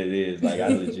exactly what it is. Like I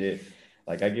legit,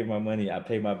 like I get my money, I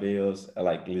pay my bills.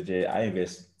 Like legit, I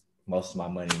invest most of my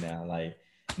money now. Like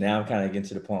now I'm kind of getting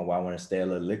to the point where I want to stay a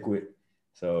little liquid.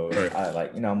 So I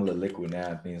like, you know, I'm a little liquid now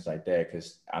and things like that.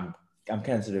 Cause I'm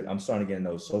starting to get in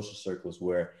those social circles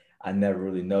where I never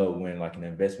really know when like an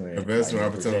investment opportunity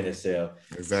present itself.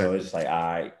 Exactly. So it's just like, all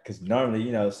right, because normally,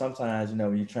 you know, sometimes, you know,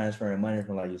 when you transferring money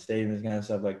from like your savings account and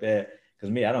stuff like that,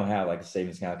 because me, I don't have like a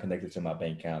savings account connected to my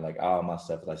bank account. Like all my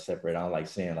stuff is like separate. I don't like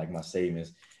seeing like my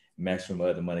savings match from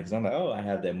other money because I'm like, oh, I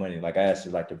have that money. Like I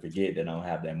actually like to forget that I don't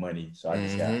have that money. So I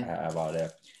just have all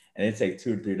that. And it takes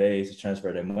 2 to 3 days to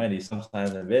transfer that money.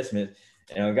 Sometimes investments,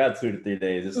 and I got 2 to 3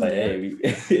 days. It's like, hey,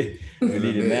 we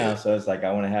need it now. So it's like,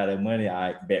 I want to have that money.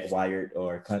 I bet wired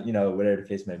or, you know, whatever the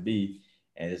case may be,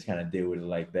 and just kind of deal with it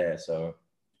like that. So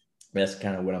that's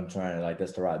kind of what I'm trying to, like,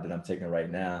 that's the route that I'm taking right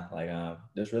now. Like,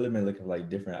 just really been looking for like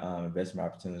different investment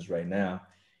opportunities right now.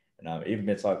 And I've even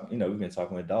been talking, you know, we've been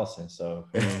talking with Dawson. So,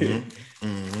 so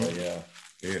yeah.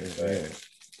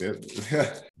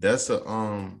 That's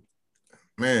a,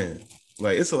 man,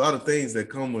 like it's a lot of things that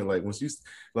come with like once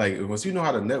you know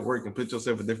how to network and put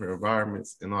yourself in different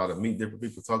environments and know how to meet different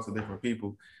people, talk to different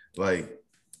people, like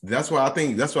that's why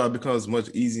it becomes much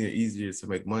easier to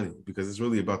make money because it's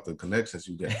really about the connections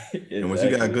you get. Exactly. And once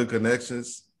you got good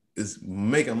connections, it's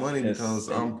making money becomes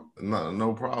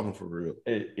no problem for real.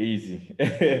 Easy.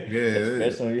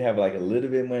 Especially when you have like a little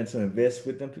bit of money to invest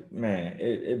with them, man,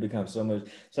 it becomes so much.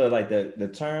 So like the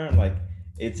term, like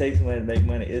it takes money to make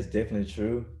money, is definitely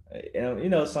true. And you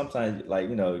know, sometimes like,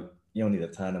 you know, you don't need a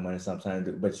ton of money sometimes,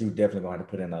 but you definitely gonna have to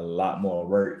put in a lot more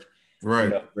work. Right. You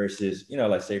know, versus, you know,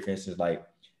 like say for instance, like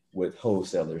with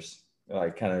wholesalers,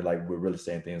 like kind of like with real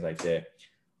estate and things like that.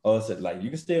 Also, like you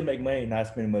can still make money, not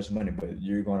spending much money, but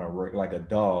you're gonna work like a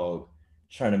dog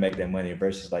trying to make that money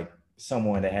versus like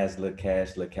someone that has little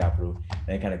cash, little capital,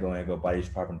 and kind of go and go buy these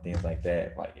property and things like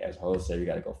that. Like as a wholesaler, you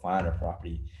got to go find a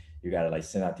property. You got to like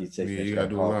send out these texts. You got to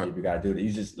do a lot. You got to do it.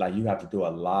 You just like, you have to do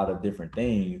a lot of different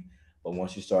things. But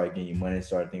once you start getting your money,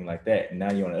 start things like that,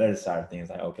 now you're on the other side of things.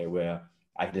 Like, okay, well,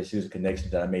 I can just use the connections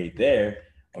that I made there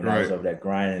when I was over that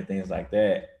grinding and things like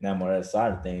that. Now I'm on the other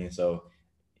side of things. So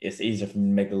it's easier for me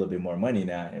to make a little bit more money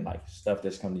now, and like stuff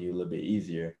that's coming to you a little bit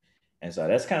easier. And so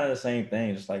that's kind of the same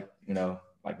thing, just like, you know,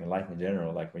 like in life in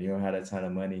general, like when you don't have that ton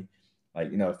of money,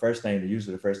 like, you know,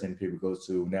 usually the first thing people go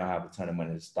to now have a ton of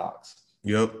money is stocks.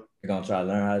 Yep. They're going to try to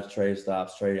learn how to trade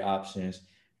stocks, trade options.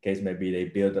 Case may be they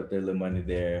build up their little money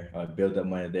there, or build up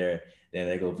money there. Then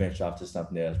they go venture off to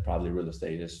something else, probably real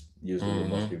estate. That's usually what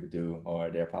most people do,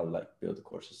 or they're probably like build a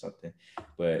course or something.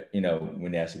 But, you know,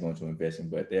 when they're actually going to investing,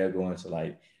 but they're going to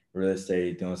like real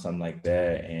estate, doing something like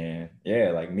that. And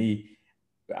yeah, like me,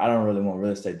 I don't really want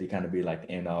real estate to kind of be like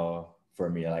the end all for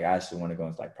me. Like I actually want to go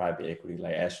into like private equity,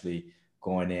 like actually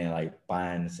going in, like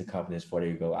buying some companies before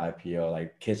they go IPO,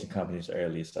 like catching companies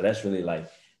early. So that's really like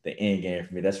the end game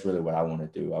for me. That's really what I want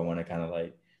to do. I want to kind of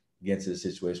like get into the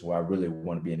situation where I really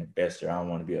want to be an investor. I don't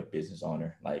want to be a business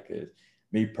owner. Like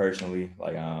me personally,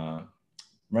 like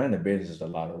running a business is a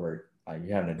lot of work. Like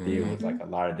you're having to deal with like a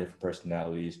lot of different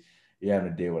personalities. You're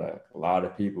having to deal with like, a lot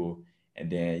of people.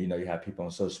 And then, you know, you have people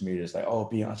on social media that's like, oh,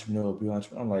 be an entrepreneur, be an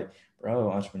entrepreneur. I'm like, bro,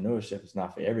 entrepreneurship is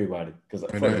not for everybody. Because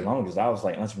for the longest, I was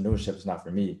like, entrepreneurship is not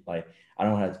for me. Like, I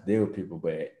don't have to deal with people,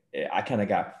 but I kind of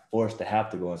got forced to have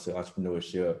to go into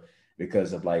entrepreneurship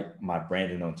because of like my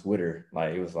branding on Twitter.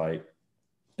 Like, it was like,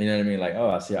 you know what I mean? Like,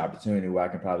 oh, I see an opportunity where I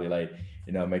can probably like,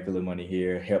 you know, make a little money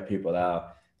here, help people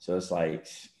out. So it's like,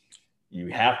 you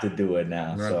have to do it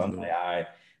now. So I'm like, all right,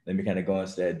 let me kind of go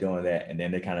instead doing that. And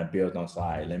then they kind of build on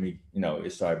side. Let me, you know,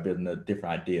 it started building the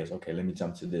different ideas. Okay, let me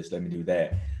jump to this. Let me do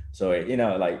that. So, you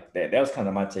know, like that was kind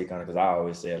of my take on it. Cause I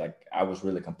always said like, I was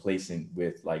really complacent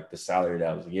with like the salary that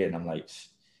I was getting. I'm like,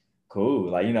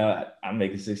 cool. Like, you know, I'm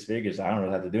making 6 figures. I don't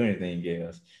really have to do anything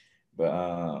else.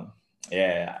 But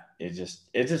yeah, it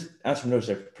just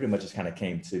entrepreneurship pretty much just kind of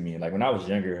came to me. Like when I was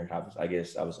younger, I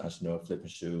guess I was entrepreneur, flipping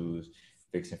shoes,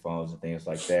 fixing phones and things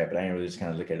like that. But I didn't really just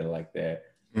kind of look at it like that.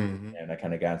 And I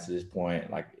kind of got to this point,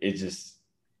 like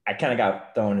I kind of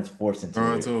got forced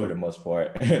into it for the most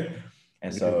part.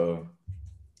 And so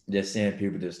just seeing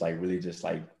people just like really just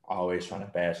like always trying to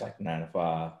bash like 9 to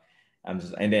 5.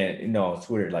 And then, you know, on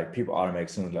Twitter, like people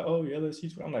automatically assume like, oh, yeah, let's see.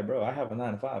 I'm like, bro, I have a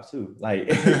 9 to 5 too. Like,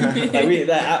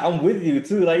 I'm with you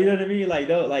too. Like, you know what I mean? Like,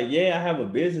 yeah, I have a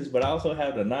business, but I also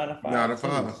have the 9 to 5. 9 to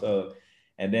 5. So,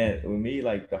 and then with me,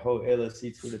 like the whole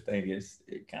LLC Twitter thing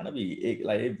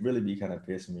it really be kind of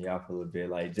pissing me off a little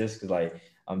bit. Like, just cause like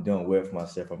I'm doing well for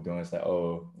myself, I'm doing it's like,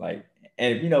 oh, like,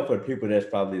 and you know, for people that's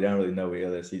probably don't really know what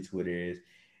LLC Twitter is,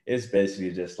 it's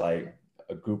basically just like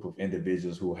a group of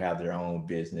individuals who have their own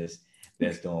business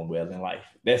that's doing well in life.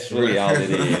 That's really all it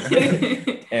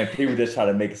is. And people just try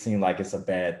to make it seem like it's a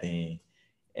bad thing.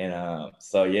 And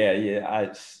so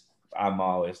yeah, I'm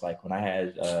always like, when I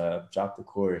had dropped the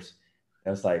course, I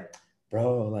was like,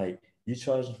 bro, like you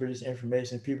charging for this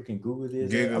information? People can Google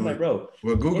this. I'm Google like, it. bro,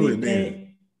 Well, Google it then.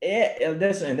 anything. Yeah, and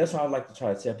that's why I like to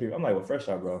try to tell people. I'm like, well, first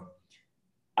off, bro,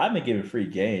 I've been giving free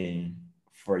game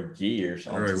for years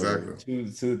on Right, Twitter,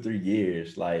 exactly. 2 3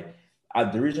 years. Like,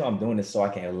 the reason I'm doing this so I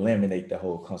can eliminate the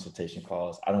whole consultation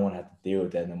calls. I don't want to have to deal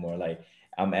with that no more. Like,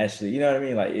 I'm actually, you know what I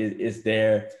mean? Like, it's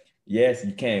there. Yes,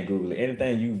 you can Google it.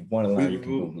 Anything you want to learn, you can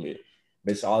Google it.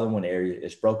 But it's all in one area.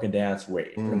 It's broken down to where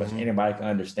pretty much anybody can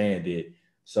understand it.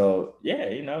 So yeah,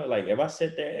 like if I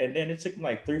sit there, and then it took me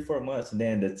like 3 4 months, and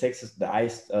then the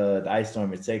ice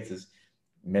storm in Texas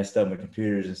messed up my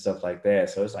computers and stuff like that.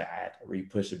 So it's like I had to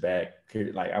re-push it back.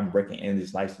 Like I'm breaking in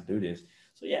these nights to do this.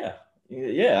 So yeah.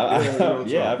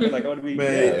 I feel like I want to be.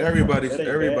 Man, everybody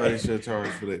should charge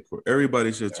for that course.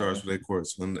 Everybody should charge for that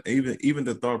course. When even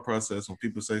the thought process when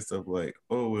people say stuff like,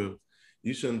 "Oh well,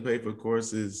 you shouldn't pay for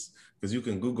courses because you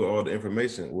can Google all the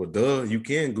information." Well, duh, you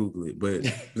can Google it,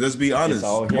 but let's be honest. It's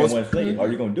all here in one place. Are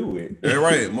you gonna do it? Yeah,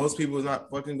 right. Most people are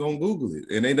not fucking gonna Google it,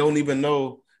 and they don't even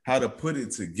know how to put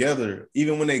it together.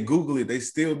 Even when they Google it, they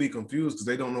still be confused because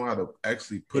they don't know how to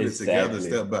actually put it together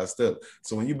step by step.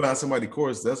 So when you buy somebody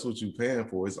course, that's what you're paying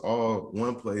for. It's all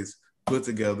one place put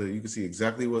together. You can see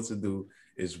exactly what to do.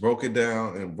 It's broken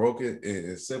down and broken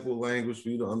in simple language for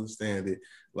you to understand it.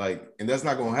 Like, and that's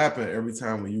not gonna happen every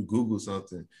time when you Google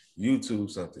something,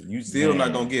 YouTube something. You still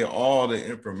not gonna get all the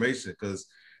information because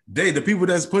the people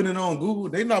that's putting it on Google,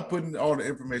 they not putting all the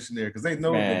information there because they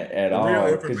know at all. Real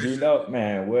information.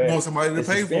 Because want somebody to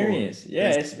pay experience. For it.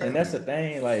 Yeah, and that's the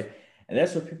thing. Like, and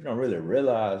that's what people don't really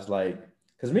realize. Like,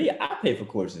 because I pay for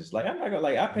courses. Like, I'm not gonna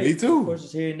I pay for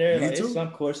courses here and there. Like, it's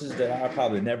some courses that I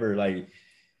probably never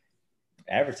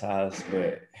advertise,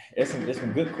 but it's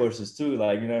some good courses too.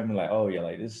 Like, you know what I mean? Like, oh yeah,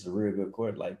 like this is a real good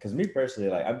course. Like, because me personally,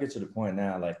 like, I'm getting to the point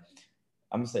now. Like,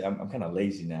 I'm gonna say I'm kind of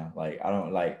lazy now. Like, I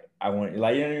don't like. I want,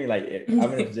 like, you know what I mean? Like,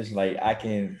 I'm in a position like I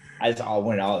just all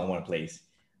want it all in one place.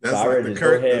 That's so like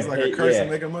a curse of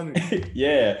making money.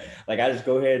 Yeah, like I just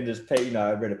go ahead and just pay.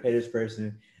 I better pay this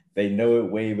person. They know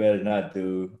it way better than I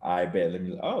do. I bet. Let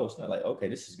me. Oh, it's not like okay,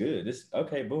 this is good. This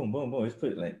okay. Boom, boom, boom. It's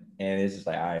put like, and it's just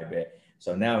like I bet.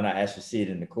 So now when I actually see it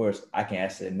in the course, I can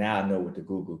actually now know what to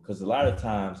Google because a lot of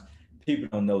times people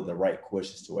don't know the right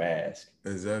questions to ask.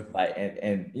 Exactly. Like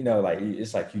and like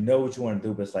it's like you know what you want to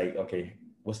do, but it's like okay.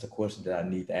 What's the question that I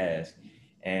need to ask?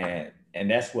 And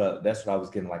that's what I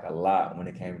was getting like a lot when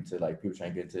it came to like people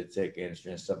trying to get into the tech industry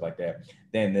and stuff like that.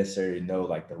 They didn't necessarily know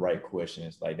like the right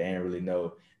questions. Like they didn't really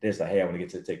know. They're just like, hey, I want to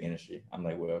get to the tech industry. I'm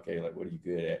like, well, okay, like what are you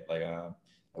good at? Like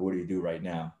what do you do right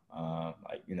now?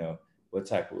 Like, what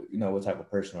type of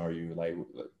person are you? Like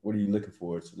what are you looking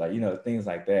forward to? Like, things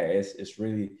like that. It's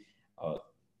really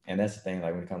and that's the thing,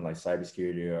 like when it comes to like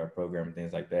cybersecurity or programming,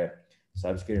 things like that.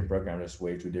 Cybersecurity and programming is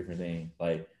way two different things.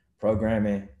 Like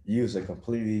programming, you use a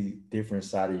completely different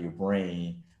side of your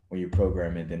brain when you're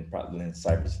programming than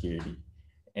cybersecurity.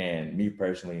 And me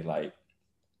personally, like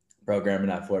programming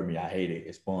not for me. I hate it.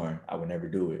 It's boring. I would never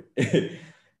do it.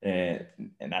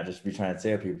 and I just be trying to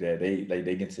tell people that they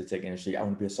get into the tech industry. I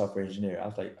want to be a software engineer. I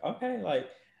was like, okay,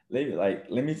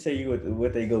 let me tell you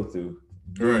what they go through.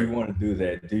 Do you want to do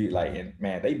that? Do you like? And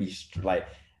man, they be like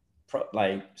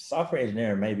software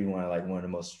engineering may be one of the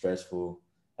most stressful,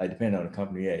 like depending on the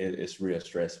company. Yeah, it's real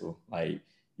stressful. Like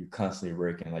you constantly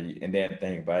working, like, and then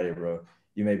think about it, bro.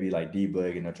 You may be like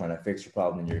debugging or trying to fix a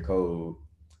problem in your code,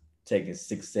 taking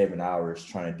 6-7 hours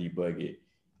trying to debug it.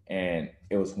 And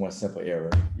it was one simple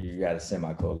error. You got a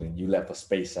semicolon, you left a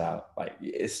space out. Like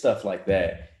it's stuff like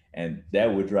that. And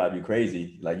that would drive you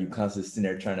crazy. Like you constantly sitting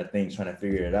there trying to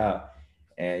figure it out.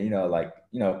 And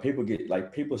people get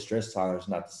like people's stress tolerance is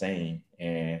not the same.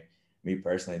 And me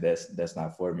personally, that's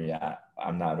not for me.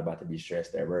 I'm not about to be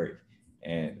stressed at work.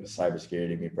 And with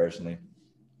cybersecurity, me personally,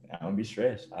 I don't be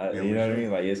stressed. You know what I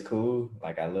mean? Like it's cool.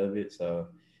 Like I love it. So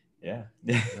yeah.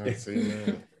 I see,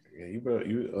 man. Yeah,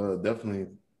 you definitely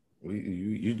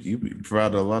you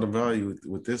provided a lot of value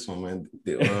with this one, man.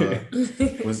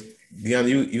 Was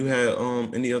Deanna, you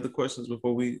had any other questions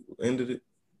before we ended it?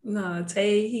 No,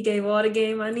 Tay, he gave all the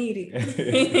game I needed.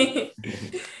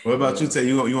 What about you, Tay?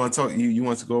 You want to talk? You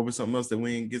want to go over something else that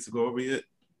we didn't get to go over yet?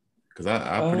 Because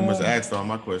I pretty much asked all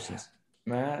my questions.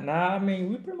 Nah, I mean,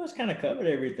 we pretty much kind of covered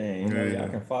everything. Y'all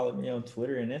can follow me on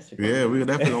Twitter and Instagram. Yeah, we're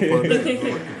definitely gonna follow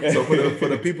that. So for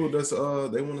the people that's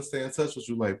they want to stay in touch with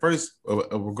you, like first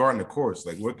regarding the course,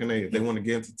 like what can they want to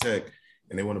get into tech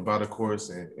and they want to buy the course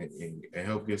and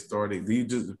help get started. Do you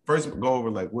just first go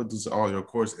over like what does all your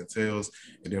course entails,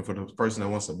 and then for the person that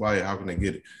wants to buy it, how can they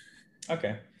get it?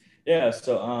 Okay. Yeah,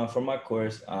 so for my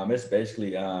course, it's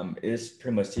basically it's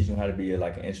pretty much teaching how to be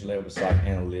like an entry level SOC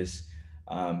analyst.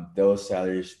 Those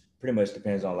salaries pretty much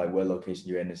depends on like what location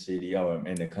you're in the city or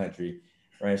in the country,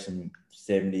 range from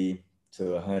 70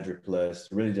 to 100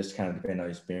 plus. Really just kind of depend on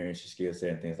your experience, your skill set,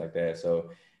 and things like that. So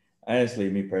honestly,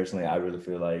 me personally, I really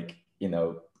feel like,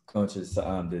 going to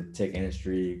the tech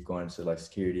industry, going to like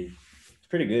security, it's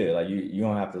pretty good. Like you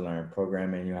don't have to learn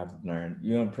programming. You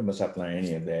don't pretty much have to learn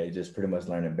any of that. You just pretty much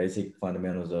learn the basic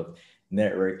fundamentals of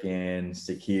networking,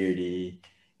 security.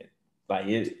 Like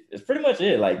it's pretty much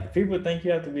it. Like people think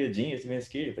you have to be a genius to be in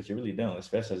security, but you really don't,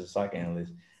 especially as a SOC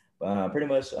analyst. But pretty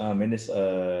much in this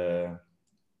the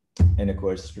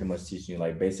course, it's pretty much teaching you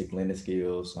like basic Linux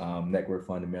skills, network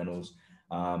fundamentals,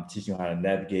 teaching you how to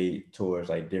navigate towards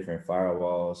like different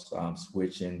firewalls,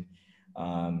 switching,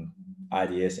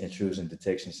 IDS intrusion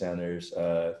detection centers,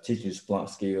 teaching you Splunk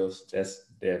skills. That's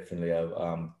definitely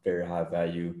a very high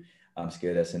value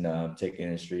skill that's in the tech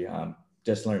industry.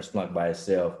 Just learn Splunk by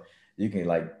itself, you can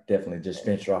like definitely just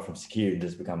venture off from security and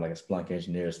just become like a Splunk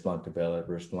engineer, Splunk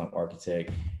developer, Splunk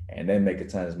architect, and then make a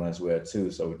ton of money as well too.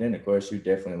 So within the course, you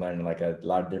definitely learn like a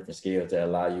lot of different skills that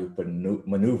allow you to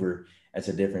maneuver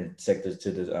into different sectors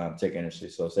to the tech industry.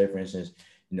 So say for instance,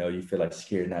 you feel like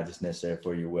security is not just necessary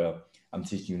for you. Well, I'm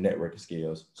teaching you networking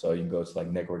skills. So you can go to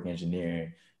like network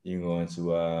engineering, you can go into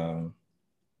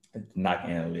NOC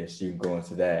analyst, you can go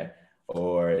into that.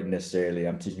 Or necessarily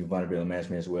I'm teaching you vulnerability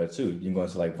management as well too. You can go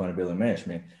into like vulnerability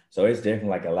management. So it's definitely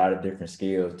like a lot of different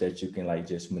skills that you can like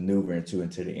just maneuver into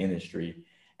the industry.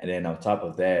 And then on top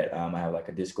of that, I have like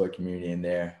a Discord community in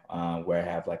there where I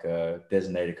have like a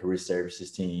designated career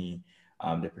services team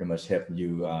that pretty much helping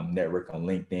you network on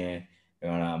LinkedIn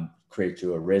and create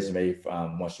you a resume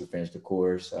once you finish the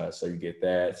course. So you get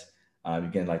that. You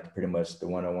get like pretty much the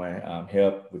one-on-one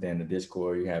help within the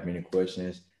Discord. You have any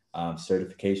questions,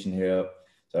 certification help.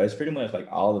 So it's pretty much like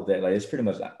all of that. Like it's pretty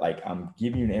much like I'm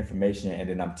giving you the information and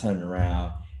then I'm turning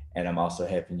around and I'm also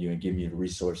helping you and giving you the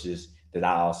resources that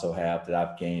I also have that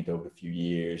I've gained over a few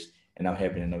years, and I'm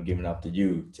helping them giving up to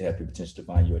you to help you potentially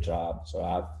find you a job. So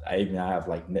I have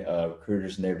like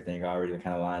recruiters and everything already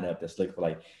kind of lined up that's looking for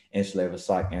like entry-level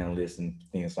SOC analysts and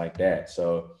things like that.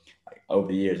 So like over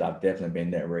the years, I've definitely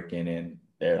been networking, and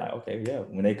they're like, okay, yeah,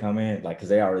 when they come in, like, cause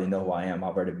they already know who I am.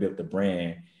 I've already built the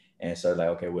brand. And so like,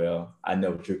 okay, well, I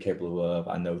know what you're capable of.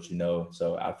 I know what you know.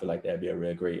 So I feel like that'd be a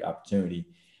real great opportunity.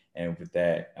 And with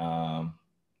that,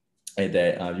 you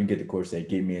can get the course at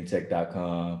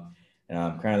getmeintech.com.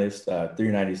 And currently it's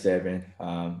 $397.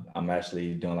 I'm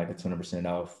actually doing like a 20%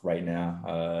 off right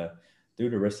now.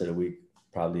 Through the rest of the week,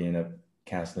 probably end up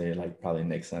canceling it like probably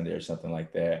next Sunday or something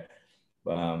like that.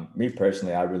 But me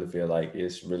personally, I really feel like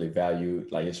it's really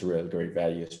valued. Like it's a really great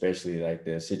value, especially like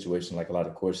the situation, like a lot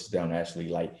of courses don't actually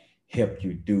like help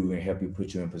you do and help you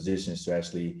put you in positions to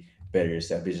actually better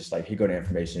yourself. It's just like, here go the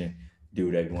information, do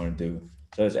whatever you want to do.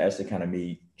 So it's actually kind of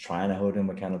me trying to hold them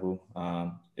accountable.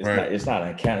 It's not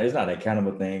an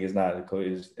accountable thing. It's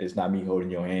not me holding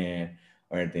your hand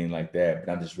or anything like that.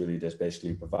 But I'm just really just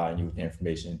basically providing you with the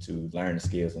information to learn the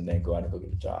skills and then go out and go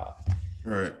get a job.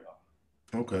 Right.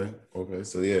 Okay.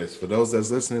 So yes, for those that's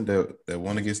listening that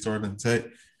want to get started in tech,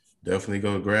 definitely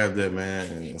go grab that, man,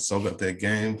 and soak up that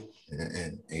game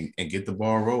and get the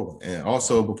ball rolling. And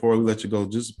also, before we let you go,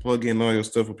 just plug in all your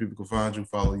stuff where people can find you,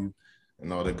 follow you,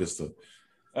 and all that good stuff.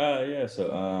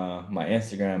 So my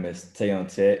Instagram is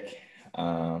TayonTech.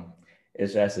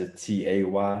 It's actually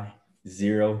TAY0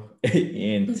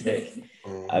 Tech.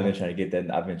 I've been trying to get that.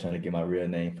 I've been trying to get my real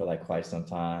name for like quite some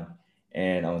time.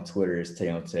 And on Twitter, it's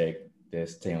TayonTech.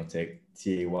 That's TayonTech,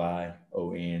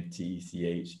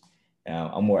 TAYONTECH.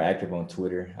 I'm more active on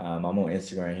Twitter. I'm on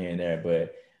Instagram here and there,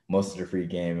 but most of the free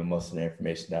game and most of the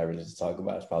information that I really just talk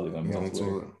about is probably going to be on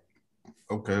Twitter.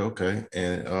 Okay.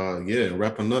 And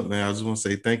wrapping up, man, I just want to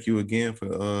say thank you again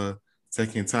for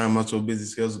taking time out your busy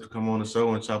schedule to come on the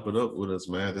show and chop it up with us,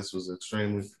 man. This was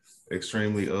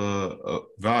extremely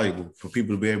valuable for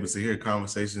people to be able to hear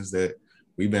conversations that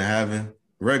we've been having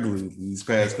regularly these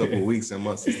past couple of weeks and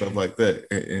months and stuff like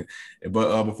that.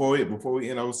 But before we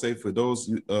end, I would say for those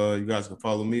you guys can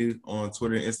follow me on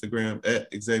Twitter and Instagram at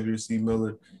Xavier C.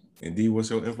 Miller. And D, what's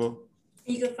your info?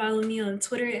 You can follow me on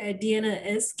Twitter at Deanna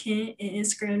S. Kent and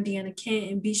Instagram Deanna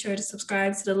Kent, and be sure to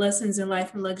subscribe to the Lessons in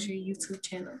Life and Luxury YouTube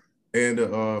channel. And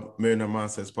Millionaire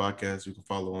Mindsets podcast, you can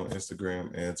follow on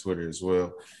Instagram and Twitter as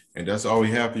well. And that's all we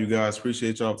have for you guys.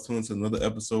 Appreciate y'all for tuning to another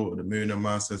episode of the Millionaire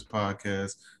Mindsets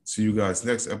podcast. See you guys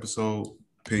next episode.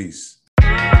 Peace.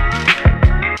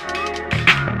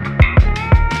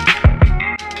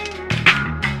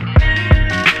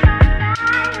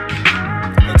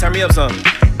 Turn me up some.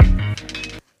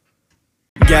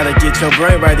 Gotta get your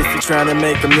brain right if you're trying to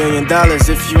make $1 million.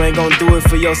 If you ain't gonna do it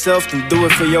for yourself, then do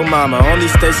it for your mama. Only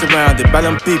stay surrounded by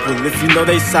them people if you know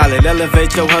they solid.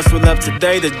 Elevate your hustle up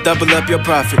today to double up your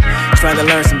profit. Trying to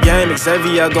learn some game,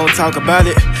 Xavier gonna talk about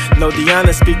it. No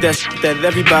Deanna, speak that shit that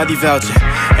everybody vouching.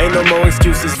 Ain't no more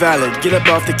excuses valid. Get up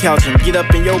off the couch and get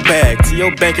up in your bag. To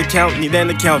your bank account, need an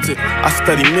accountant. I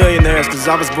study millionaires cause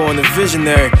I was born a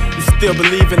visionary. You still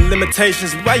believe in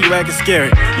limitations, why you acting scary?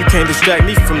 You can't distract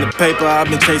me from the paper, I've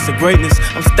been chasing greatness.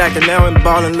 I'm stacking now and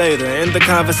balling later. In the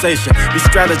conversation, we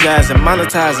strategizing,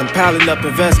 monetizing, piling up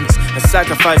investments, and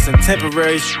sacrificing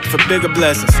temporary shit for bigger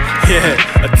blessings.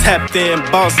 Yeah, a tapped in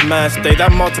boss mind state. I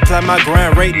multiply my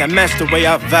grind rate and I match the way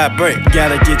I vibrate.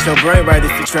 Gotta get your brain right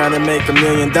if you're trying to make $1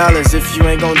 million. If you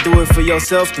ain't gonna do it for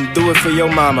yourself, then do it for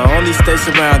your mama. Only stay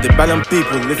surrounded by them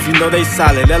people if you know they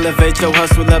solid. Elevate your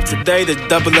hustle up today to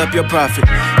double up your profit.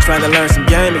 Trying to learn some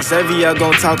game, Xavier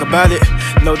gonna talk about it.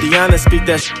 No Deanna, speak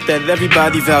that shit that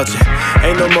everybody vouching.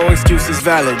 Ain't no more excuses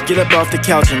valid. Get up off the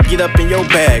couch and get up in your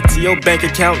bag. To your bank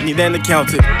account, need an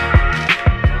accountant.